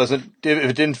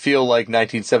didn't feel like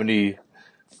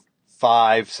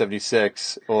 1975,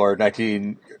 76 or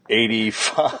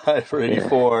 1985 or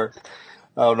 84,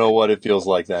 I don't know what it feels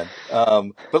like then.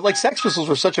 But like Sex Pistols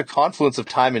were such a confluence of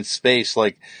time and space.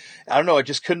 Like, I don't know. I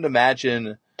just couldn't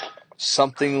imagine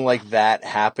something like that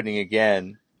happening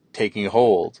again, taking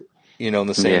hold, in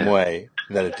the same way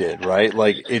that it did, right?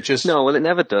 Like, it just... No, well, it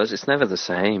never does. It's never the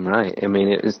same, right? I mean,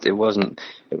 it wasn't,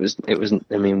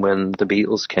 I mean, when the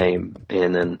Beatles came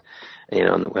in and,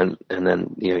 and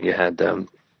then, you had,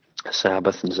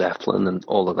 Sabbath and Zeppelin and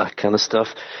all of that kind of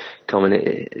stuff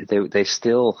coming, they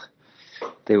still,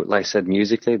 like I said,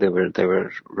 musically, they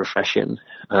were refreshing,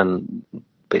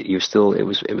 but it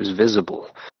was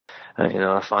visible.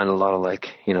 I find a lot of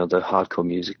the hardcore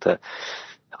music that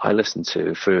I listen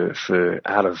to for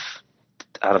out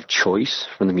of choice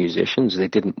from the musicians. They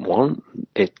didn't want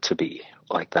it to be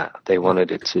like that. They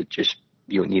wanted it to just,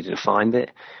 you needed to find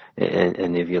it,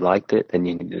 and if you liked it, then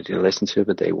you needed to listen to it,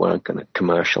 but they weren't going to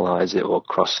commercialize it or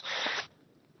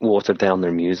water down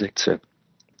their music to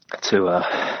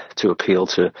appeal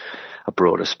to a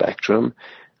broader spectrum.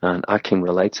 And I can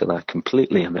relate to that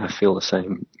completely. I mean, I feel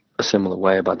a similar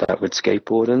way about that with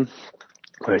skateboarding,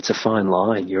 where it's a fine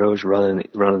line. You're always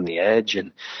running the edge.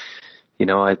 And,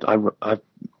 I've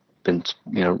been,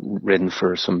 ridden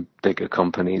for some bigger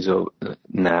companies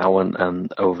now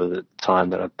and over the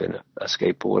time that I've been a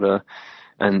skateboarder.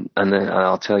 And then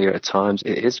I'll tell you, at times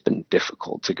it's been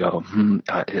difficult to go,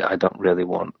 I don't really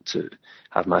want to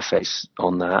have my face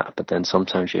on that. But then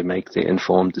sometimes you make the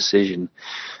informed decision,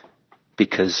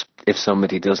 because if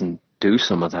somebody doesn't do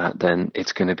some of that, then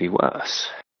it's going to be worse.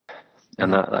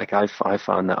 And that, I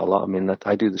find that a lot. I mean, that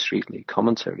I do the Street League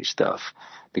commentary stuff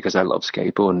because I love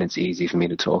skateboarding. It's easy for me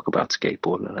to talk about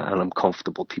skateboarding, and I'm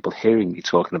comfortable people hearing me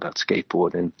talking about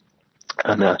skateboarding.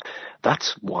 And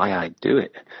that's why I do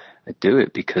it. I do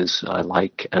it because I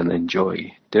like and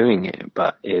enjoy doing it.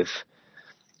 But if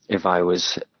it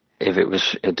was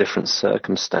a different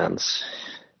circumstance,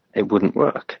 it wouldn't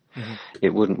work. Mm-hmm.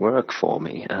 It wouldn't work for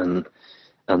me. And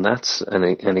that's an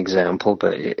example,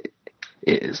 but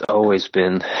it has always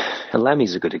been, and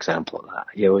Lemmy's a good example of that.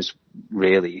 He always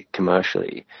really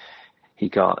commercially, he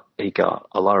got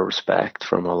a lot of respect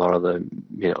from a lot of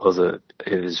the, other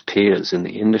his peers in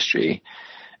the industry.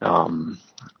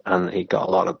 And he got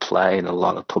a lot of play and a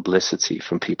lot of publicity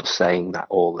from people saying that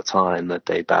all the time, that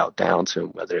they bowed down to him,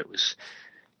 whether it was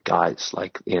guys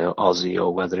like, Ozzy,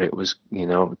 or whether it was,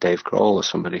 Dave Grohl or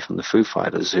somebody from the Foo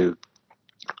Fighters, who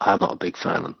I'm not a big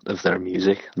fan of their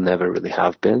music, never really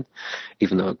have been,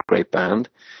 even though a great band.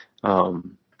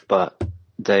 But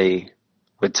they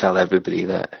would tell everybody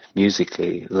that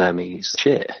musically Lemmy's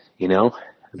shit,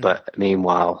 But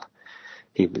meanwhile,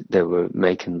 they were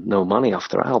making no money off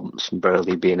their albums and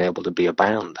barely being able to be a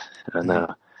band.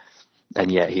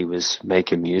 And yet he was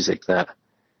making music that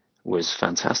was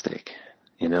fantastic.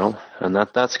 And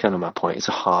that's kind of my point. It's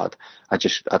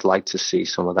I'd like to see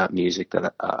some of that music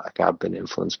that I've been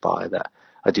influenced by, that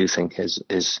I do think has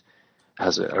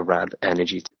a rad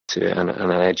energy to it and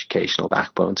an educational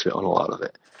backbone to it on a lot of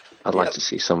it. I'd like to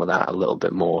see some of that a little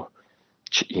bit more,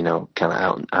 kind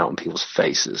of out in people's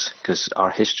faces, because our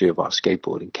history of our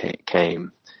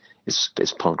skateboarding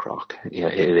is punk rock. Yeah,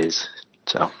 it is.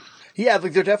 So. Yeah,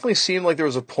 there definitely seemed like there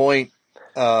was a point,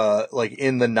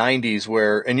 in the 90s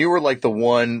where, and you were like the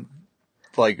one,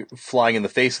 flying in the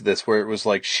face of this, where it was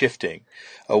shifting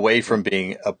away from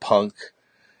being a punk,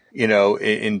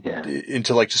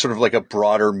 into just sort of a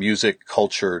broader music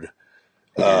cultured,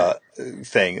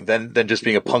 thing than just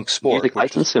being a punk sport. Music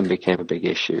licensing became a big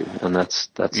issue, and that's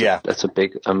a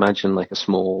big, imagine a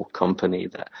small company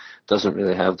that doesn't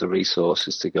really have the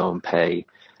resources to go and pay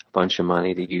bunch of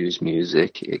money to use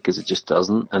music, because it just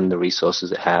doesn't, and the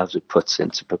resources it has, it puts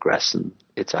into progressing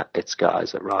its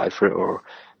guys that ride for it or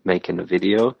making a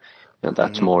video, and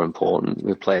that's more important.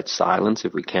 We play it silent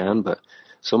if we can, but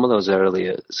some of those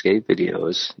earlier skate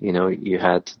videos, you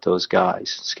had those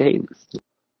guys skating,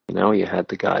 you had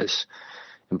the guys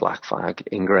in Black Flag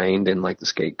ingrained in the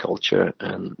skate culture,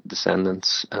 and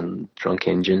Descendants and Drunk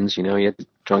Engines. You had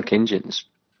Drunk Engines,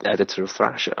 editor of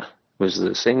Thasher was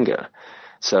the singer.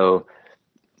 So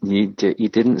you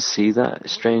didn't see that.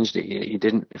 Strangely, you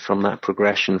didn't, from that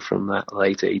progression from that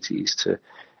late 80s to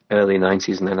early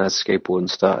 90s, and then as skateboarding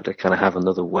started to kind of have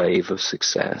another wave of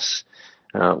success,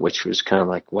 which was kind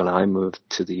of when I moved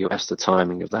to the US, the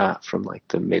timing of that from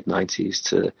the mid 90s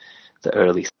to the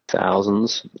early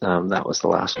 2000s, that was the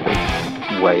last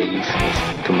big wave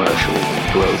of commercial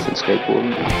growth in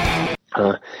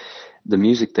skateboarding. The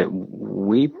music that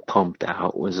we pumped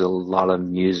out was a lot of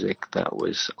music that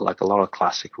was a lot of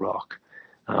classic rock,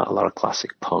 a lot of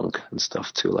classic punk and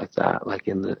stuff too, like that,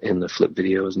 in the Flip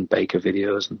videos and Baker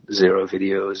videos and Zero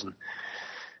videos,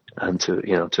 and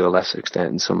to a lesser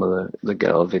extent some of the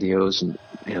girl videos, and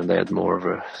they had more of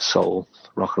a soul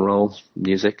rock and roll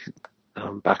music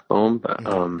backbone, but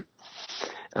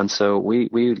and so we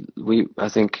I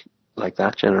think, like,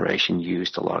 that generation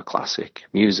used a lot of classic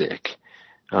music,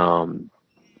 and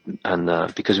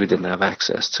because we didn't have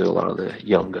access to a lot of the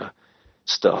younger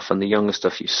stuff, and the younger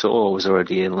stuff you saw was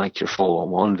already in, like, your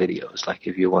 411 videos. Like,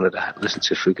 if you wanted to listen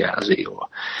to Fugazi or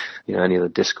any of the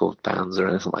disco bands or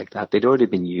anything like that, they'd already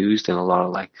been used in a lot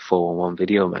of, like, 411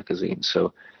 video magazines.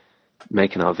 So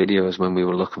making our videos, when we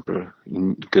were looking for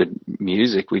good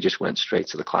music, we just went straight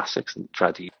to the classics and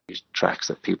tried to use tracks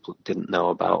that people didn't know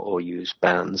about, or use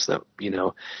bands that,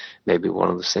 maybe one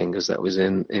of the singers that was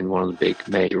in one of the big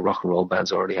major rock and roll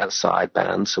bands already had a side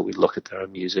band, so we'd look at their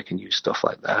music and use stuff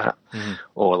like that.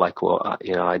 Or like what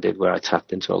I did, where I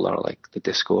tapped into a lot of, like, the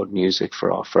Discord music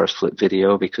for our first Flip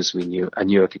video, because I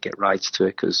knew I could get rights to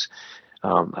it, because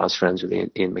I was friends with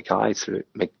Ian Mackay through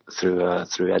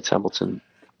Ed Templeton,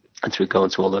 and through going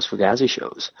to all those Fugazi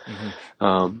shows.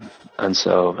 And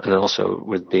also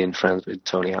with being friends with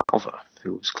Tony Alva,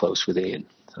 who was close with Ian,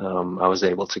 I was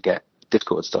able to get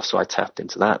Discord stuff. So I tapped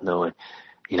into that, knowing,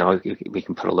 we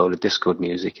can put a load of Discord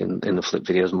music in the Flip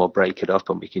videos, and we'll break it up,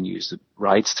 and we can use the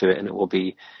rights to it, and it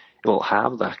will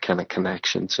have that kind of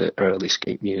connection to early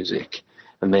skate music,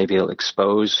 and maybe it'll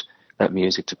expose that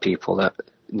music to people that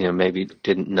maybe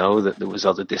didn't know that there was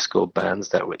other disco bands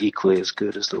that were equally as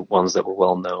good as the ones that were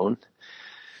well known.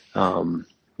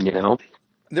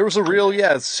 There was a real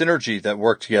synergy that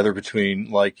worked together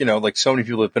between, like so many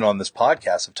people have been on this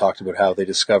podcast have talked about how they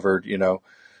discovered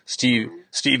Steve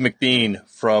McBean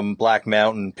from Black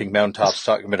Mountain, Pink Mountain Tops,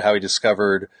 talking about how he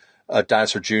discovered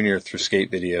Dinosaur Jr. through skate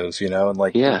videos,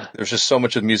 and there's just so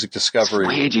much of music discovery.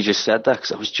 It's weird you just said that,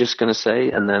 because I was just going to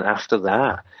say, and then after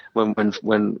that, when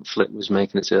Flip was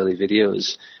making its early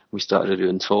videos, we started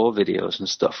doing tour videos and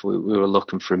stuff. We were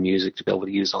looking for music to be able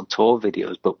to use on tour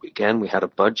videos, but again, we had a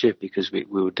budget, because we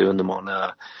were doing them on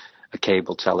a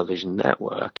cable television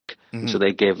network. So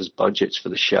they gave us budgets for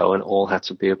the show, and all had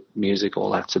to be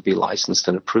licensed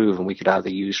and approved, and we could either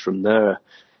use from there,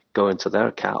 go into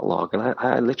their catalog. And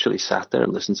I literally sat there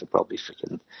and listened to probably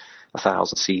freaking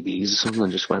 1,000 CDs or something,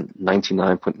 and just went,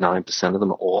 99.9% of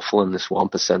them are awful, and this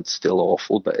 1% still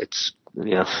awful, but it's,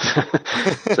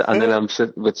 so, and then I'm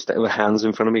sitting with hands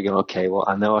in front of me going, okay, well,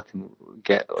 I know I can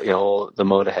get, all the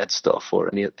Motorhead stuff,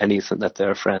 or anything that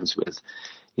they're friends with,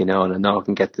 and I know I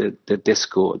can get the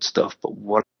Discord stuff, but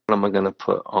what am I going to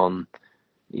put on,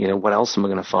 what else am I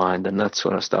going to find? And that's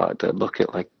when I started to look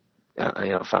at, like,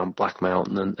 I found Black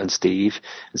Mountain and Steve.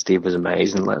 And Steve was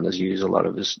amazing, letting us use a lot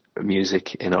of his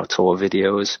music in our tour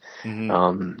videos,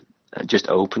 just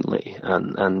openly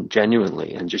and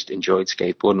genuinely, and just enjoyed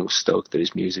skateboarding, and was stoked that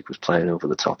his music was playing over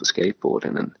the top of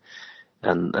skateboarding.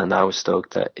 And I was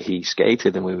stoked that he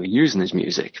skated and we were using his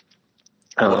music.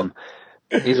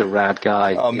 He's a rad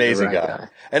guy. Amazing guy.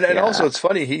 And also, it's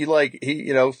funny, he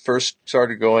first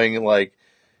started going, like,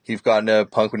 he'd gotten to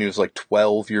punk when he was like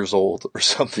 12 years old or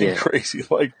something crazy,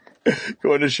 like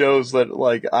going to shows that,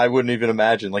 like, I wouldn't even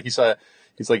imagine. Like, he's like,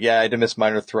 I had to miss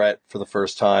Minor Threat for the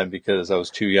first time because I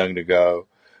was too young to go.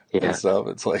 And stuff.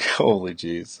 It's like, holy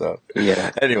jeez. So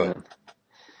anyway,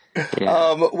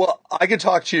 well, I could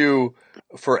talk to you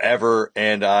forever,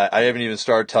 and I haven't even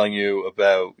started telling you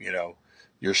about,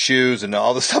 your shoes and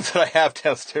all the stuff that I have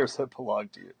downstairs that belong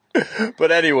to you.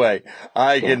 But anyway,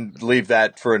 I can leave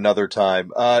that for another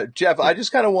time. Geoff, I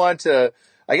just kind of want to,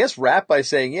 I guess, wrap by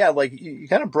saying, like, you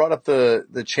kind of brought up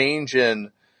the change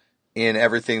in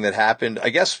everything that happened, I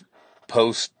guess,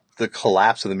 post the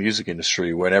collapse of the music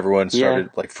industry, when everyone started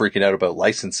like freaking out about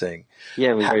licensing. Yeah,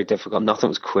 it was very difficult. Nothing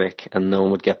was quick, and no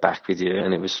one would get back with you.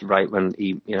 And it was right when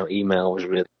email was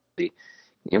really,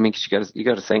 I mean, cause you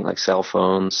got to think, like, cell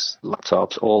phones,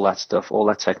 laptops, all that stuff, all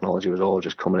that technology was all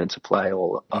just coming into play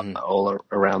all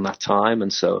around that time.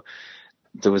 And so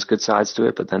there was good sides to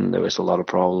it, but then there was a lot of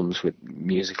problems with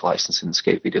music licensing and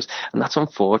skate videos, and that's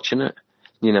unfortunate.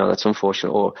 That's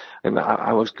unfortunate. Or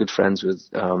I was good friends with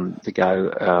the guy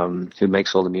who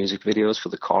makes all the music videos for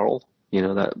the Coral.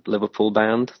 That Liverpool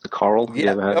band, the Coral. Yeah. You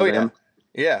ever heard of them?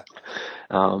 Yeah.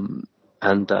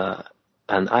 And I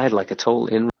had, like, a total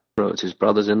inroad to his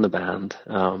brothers in the band.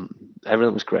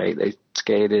 Everything was great. They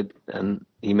skated, and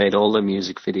he made all the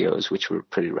music videos, which were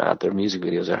pretty rad. Their music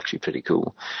videos are actually pretty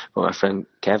cool. But my friend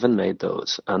Kevin made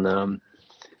those, and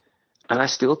I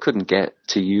still couldn't get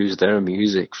to use their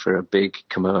music for a big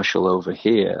commercial over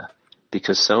here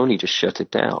because Sony just shut it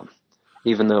down,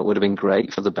 even though it would have been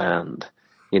great for the band.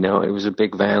 You know, it was a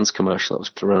big Vans commercial that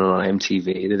was running on MTV.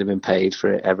 They'd have been paid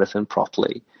for it, everything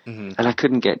properly. And I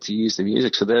couldn't get to use the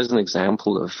music. So there's an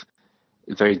example of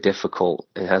very difficult.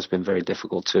 It has been very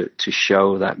difficult to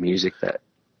show that music that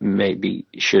maybe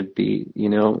should be, you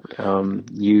know,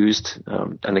 used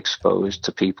and exposed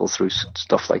to people through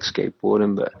stuff like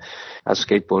skateboarding. But as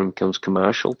skateboarding becomes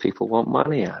commercial, people want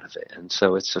money out of it. And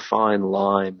so it's a fine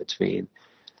line between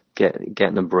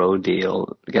getting a bro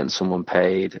deal, getting someone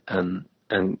paid, and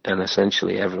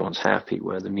essentially everyone's happy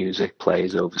where the music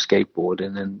plays over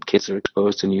skateboarding and kids are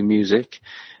exposed to new music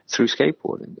through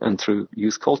skateboarding and through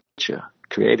youth culture,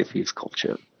 creative youth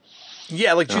culture.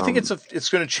 Yeah, like, do you think it's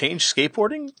going to change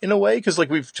skateboarding in a way? Because, like,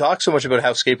 we've talked so much about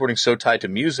how skateboarding's so tied to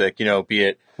music, you know, be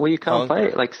it... Well, you can't play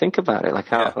it. Like, think about it. Like,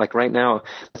 how, like, right now,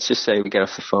 let's just say we get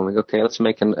off the phone, we go, okay, let's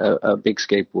make a big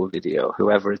skateboard video,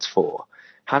 whoever it's for.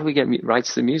 How do we get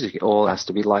rights to the music? It all has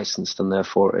to be licensed, and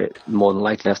therefore it more than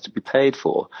likely has to be paid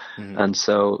for. And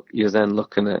so you're then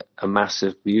looking at a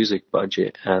massive music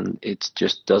budget, and it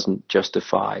just doesn't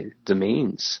justify the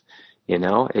means. You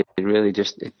know, it really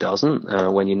just, it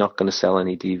doesn't, when you're not going to sell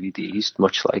any DVDs,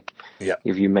 much like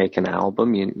if you make an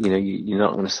album, you're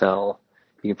not going to sell,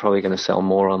 you're probably going to sell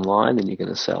more online than you're going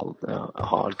to sell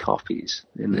hard copies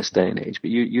in this day and age.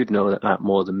 But you'd know that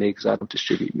more than me, because I don't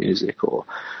distribute music or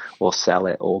sell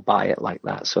it or buy it like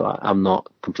that. So I'm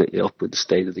not completely up with the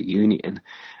state of the union.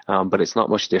 But it's not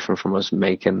much different from us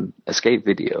making a skate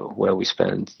video where we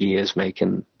spend years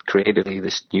making creatively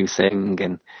this new thing,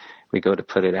 and we go to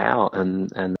put it out, and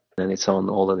then it's on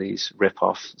all of these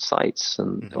rip-off sites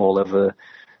and all over,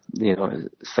 you know,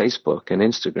 Facebook and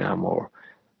Instagram, or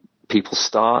people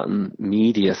starting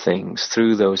media things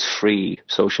through those free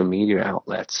social media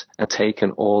outlets and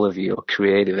taking all of your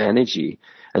creative energy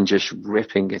and just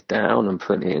ripping it down and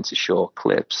putting it into short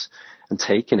clips and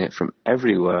taking it from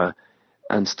everywhere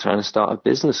and trying to start a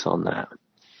business on that.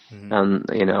 And,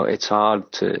 you know, it's hard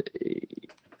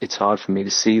for me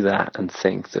to see that and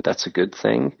think that that's a good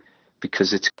thing,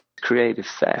 because it's creative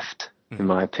theft, in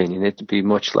my opinion. It'd be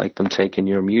much like them taking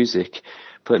your music,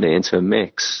 putting it into a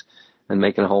mix, and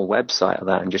making a whole website of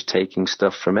that and just taking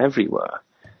stuff from everywhere,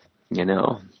 you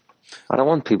know? I don't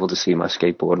want people to see my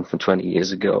skateboarding from 20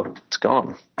 years ago. It's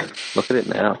gone. Look at it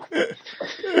now.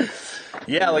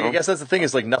 Yeah, like, I guess that's the thing,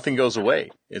 is, like, nothing goes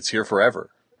away. It's here forever.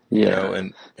 Yeah. You know,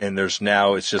 and there's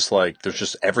now, it's just like, there's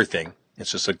just everything.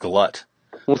 It's just a glut.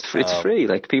 Well, it's free.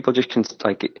 Like, people just can,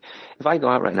 like, if I go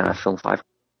out right now, I film 5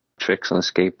 tricks on a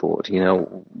skateboard, you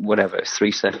know, whatever,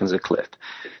 3 seconds a clip.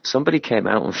 Somebody came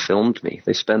out and filmed me.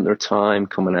 They spent their time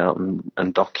coming out and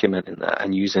documenting that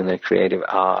and using their creative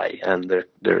eye and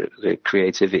their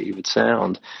creativity with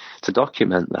sound to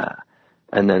document that.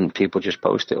 And then people just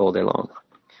post it all day long.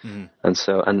 And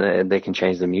so, and they can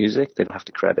change the music. They don't have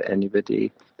to credit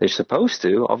anybody. They're supposed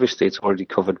to. Obviously, it's already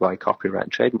covered by copyright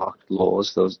and trademark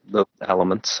laws. Those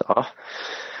elements are,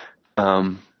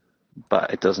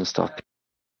 but it doesn't stop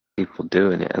people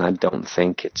doing it. And I don't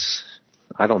think it's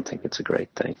a great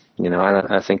thing. You know,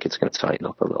 I think it's going to tighten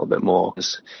up a little bit more,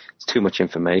 because it's too much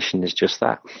information. Is just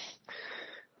that,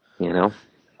 you know.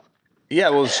 Yeah,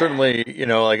 well, certainly, you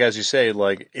know, like, as you say,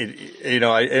 like, you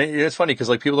know, it's funny because,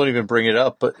 like, people don't even bring it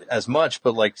up but as much,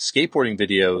 but, like, skateboarding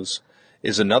videos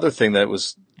is another thing that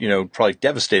was, you know, probably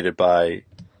devastated by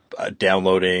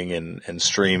downloading and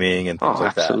streaming and things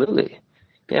like that. Absolutely.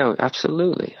 Yeah,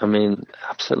 absolutely. I mean,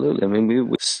 absolutely. I mean,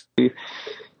 we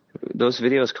those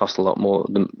videos cost a lot more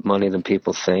money than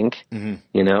people think,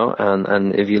 you know,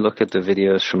 and if you look at the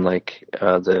videos from, like,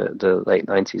 the late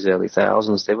 90s, early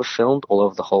 2000s, they were filmed all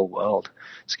over the whole world.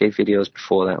 Skate videos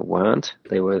before that weren't.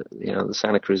 They were, you know, the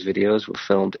Santa Cruz videos were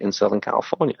filmed in Southern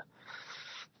California.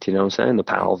 Do you know what I'm saying? The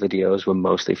Powell videos were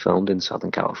mostly filmed in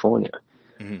Southern California.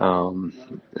 You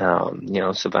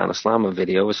know, Savannah Slamma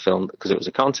video was filmed, because it was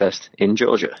a contest in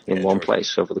Georgia, in one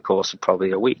place over the course of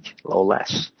probably a week or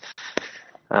less.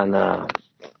 And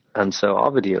so our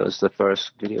videos, the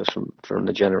first videos from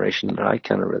the generation that I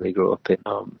kind of really grew up in,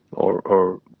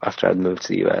 or after I'd moved to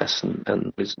the US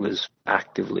and was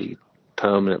actively,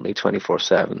 permanently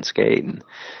 24/7 skating,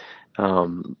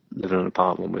 living in an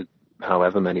apartment with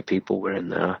however many people were in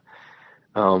there.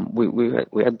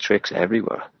 We had tricks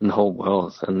everywhere in the whole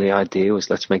world, and the idea was,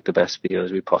 let's make the best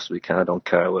videos we possibly can. I don't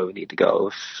care where we need to go.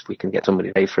 If we can get somebody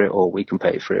to pay for it, or we can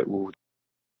pay for it, we'll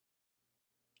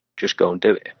just go and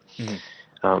do it.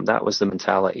 That was the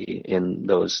mentality in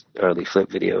those early flip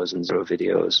videos and zero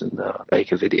videos and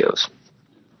Baker videos.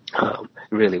 It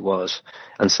really was.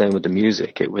 And same with the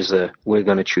music. It was we're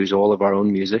going to choose all of our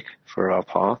own music for our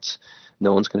parts.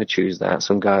 No one's going to choose that.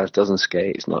 Some guy that doesn't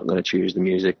skate is not going to choose the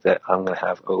music that I'm going to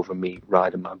have over me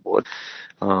riding my board.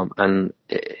 And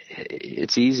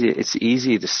it's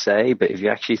easy to say, but if you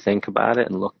actually think about it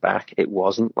and look back, it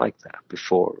wasn't like that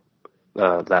before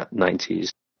that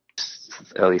 90s,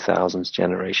 early thousands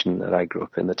generation that I grew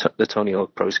up in, the Tony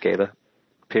Hawk Pro Skater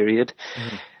period.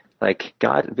 Mm-hmm. Like,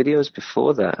 videos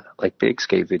before that, like big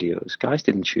skate videos, guys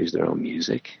didn't choose their own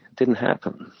music. It didn't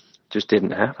happen. Just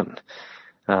didn't happen.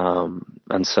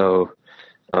 And so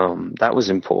that was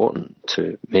important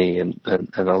to me and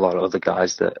a lot of other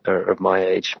guys that are of my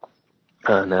age.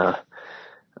 And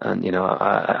you know,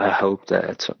 I hope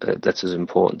that that's as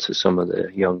important to some of the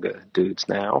younger dudes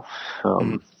now,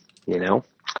 you know.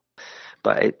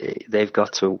 But they've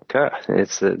got to occur.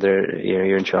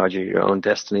 You're in charge of your own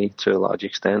destiny to a large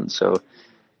extent. So,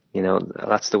 you know,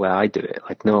 that's the way I do it.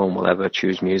 Like, no one will ever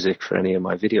choose music for any of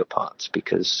my video parts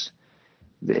because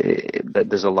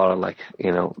there's a lot of, like,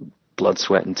 you know, blood,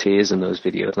 sweat, and tears in those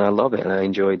videos, and I love it and I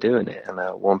enjoy doing it, and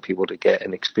I want people to get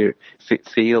an experience,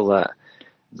 feel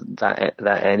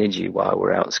that energy while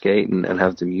we're out skating, and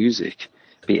have the music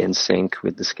be in sync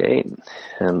with the skating.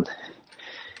 And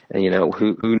you know,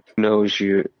 who knows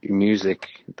your music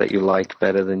that you like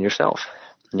better than yourself,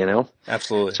 you know?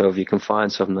 Absolutely. So if you can find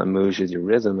something that moves with your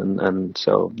rhythm, and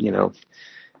so, you know,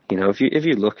 if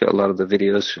you look at a lot of the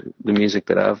videos, the music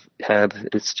that I've had,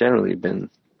 it's generally been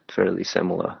fairly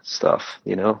similar stuff,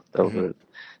 you know? Over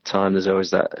time, there's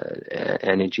always that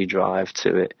energy drive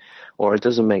to it, or it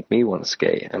doesn't make me want to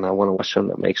skate, and I want to watch something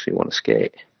that makes me want to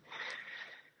skate.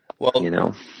 Well, you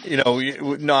know,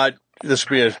 not... This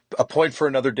would be a point for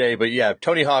another day, but yeah,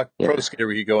 Tony Hawk Pro Skater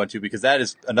we could go into, because that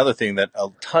is another thing that a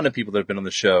ton of people that have been on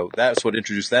the show, that's what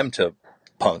introduced them to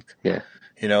punk. Yeah.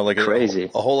 You know, like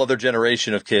crazy. A whole other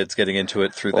generation of kids getting into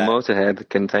it through that. Well, Motorhead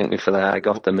can thank me for that. I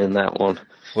got them in that one.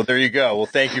 Well, there you go. Well,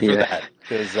 thank you for that.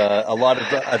 Because a lot of,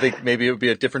 I think maybe it would be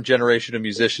a different generation of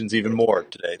musicians even more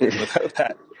today without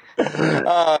that.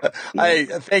 I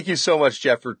thank you so much,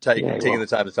 Geoff, for taking the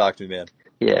time to talk to me, man.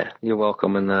 Yeah, you're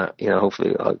welcome, and you know,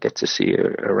 hopefully I'll get to see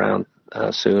you around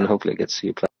soon. Hopefully I get to see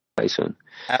you play soon.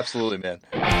 Absolutely, man.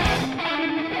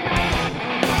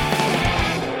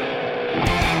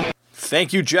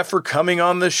 Thank you, Geoff, for coming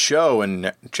on the show,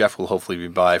 and Geoff will hopefully be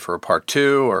by for a part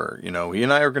 2, or, you know, he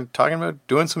and I are talking about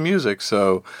doing some music,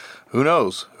 so who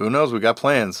knows? Who knows? We got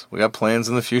plans. We got plans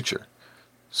in the future.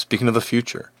 Speaking of the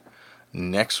future,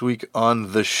 next week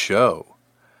on the show,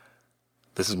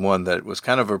 this is one that was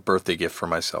kind of a birthday gift for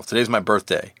myself. Today's my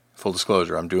birthday. Full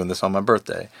disclosure, I'm doing this on my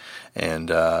birthday. And,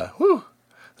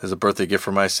 there's a birthday gift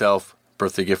for myself,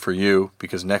 birthday gift for you,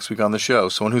 because next week on the show,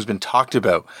 someone who's been talked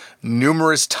about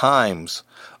numerous times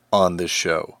on this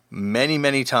show. Many,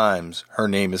 many times her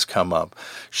name has come up.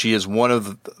 She is one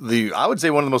of I would say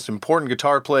one of the most important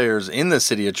guitar players in the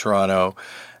city of Toronto.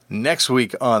 Next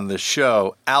week on the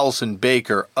show, Allison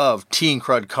Baker of Teen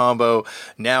Crud Combo,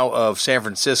 now of San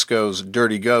Francisco's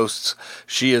Dirty Ghosts.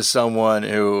 She is someone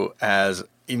who has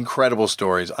incredible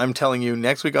stories. I'm telling you,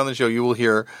 next week on the show, you will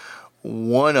hear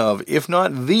one of, if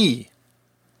not the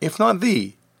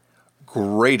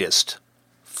greatest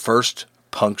first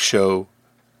punk show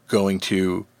going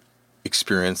to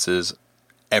experiences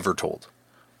ever told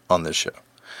on this show.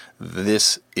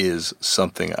 This is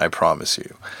something I promise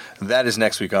you. That is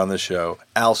next week on the show.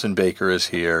 Allison Baker is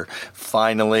here.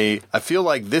 Finally, I feel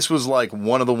like this was like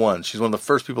one of the ones. She's one of the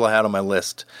first people I had on my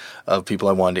list of people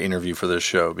I wanted to interview for this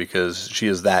show because she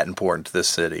is that important to this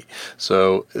city.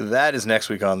 So that is next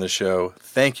week on the show.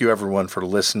 Thank you, everyone, for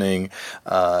listening.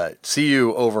 See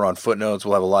you over on Footnotes.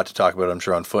 We'll have a lot to talk about, I'm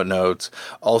sure, on Footnotes.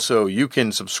 Also, you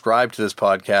can subscribe to this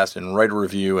podcast and write a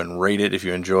review and rate it if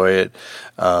you enjoy it.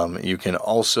 You can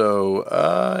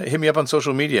also hit me up on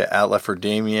social media at Left for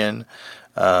Damian.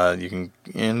 You can,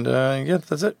 and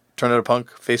that's it. Turn Out a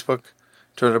Punk Facebook,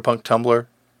 Turn Out a Punk Tumblr.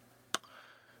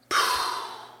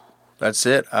 That's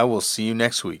it. I will see you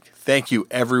next week. Thank you,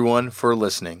 everyone, for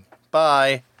listening.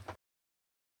 Bye.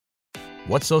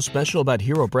 What's so special about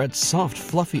Hero Bread's soft,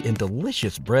 fluffy, and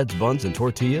delicious breads, buns, and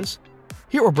tortillas?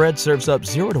 Hero Bread serves up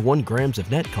 0 to 1 grams of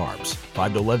net carbs,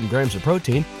 5 to 11 grams of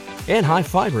protein, and high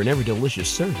fiber in every delicious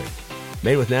serving.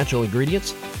 Made with natural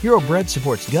ingredients, Hero Bread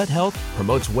supports gut health,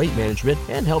 promotes weight management,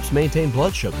 and helps maintain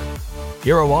blood sugar.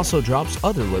 Hero also drops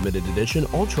other limited edition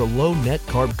ultra-low net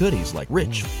carb goodies like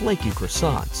rich, flaky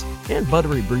croissants and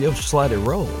buttery brioche slider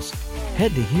rolls.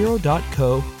 Head to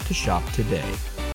hero.co to shop today.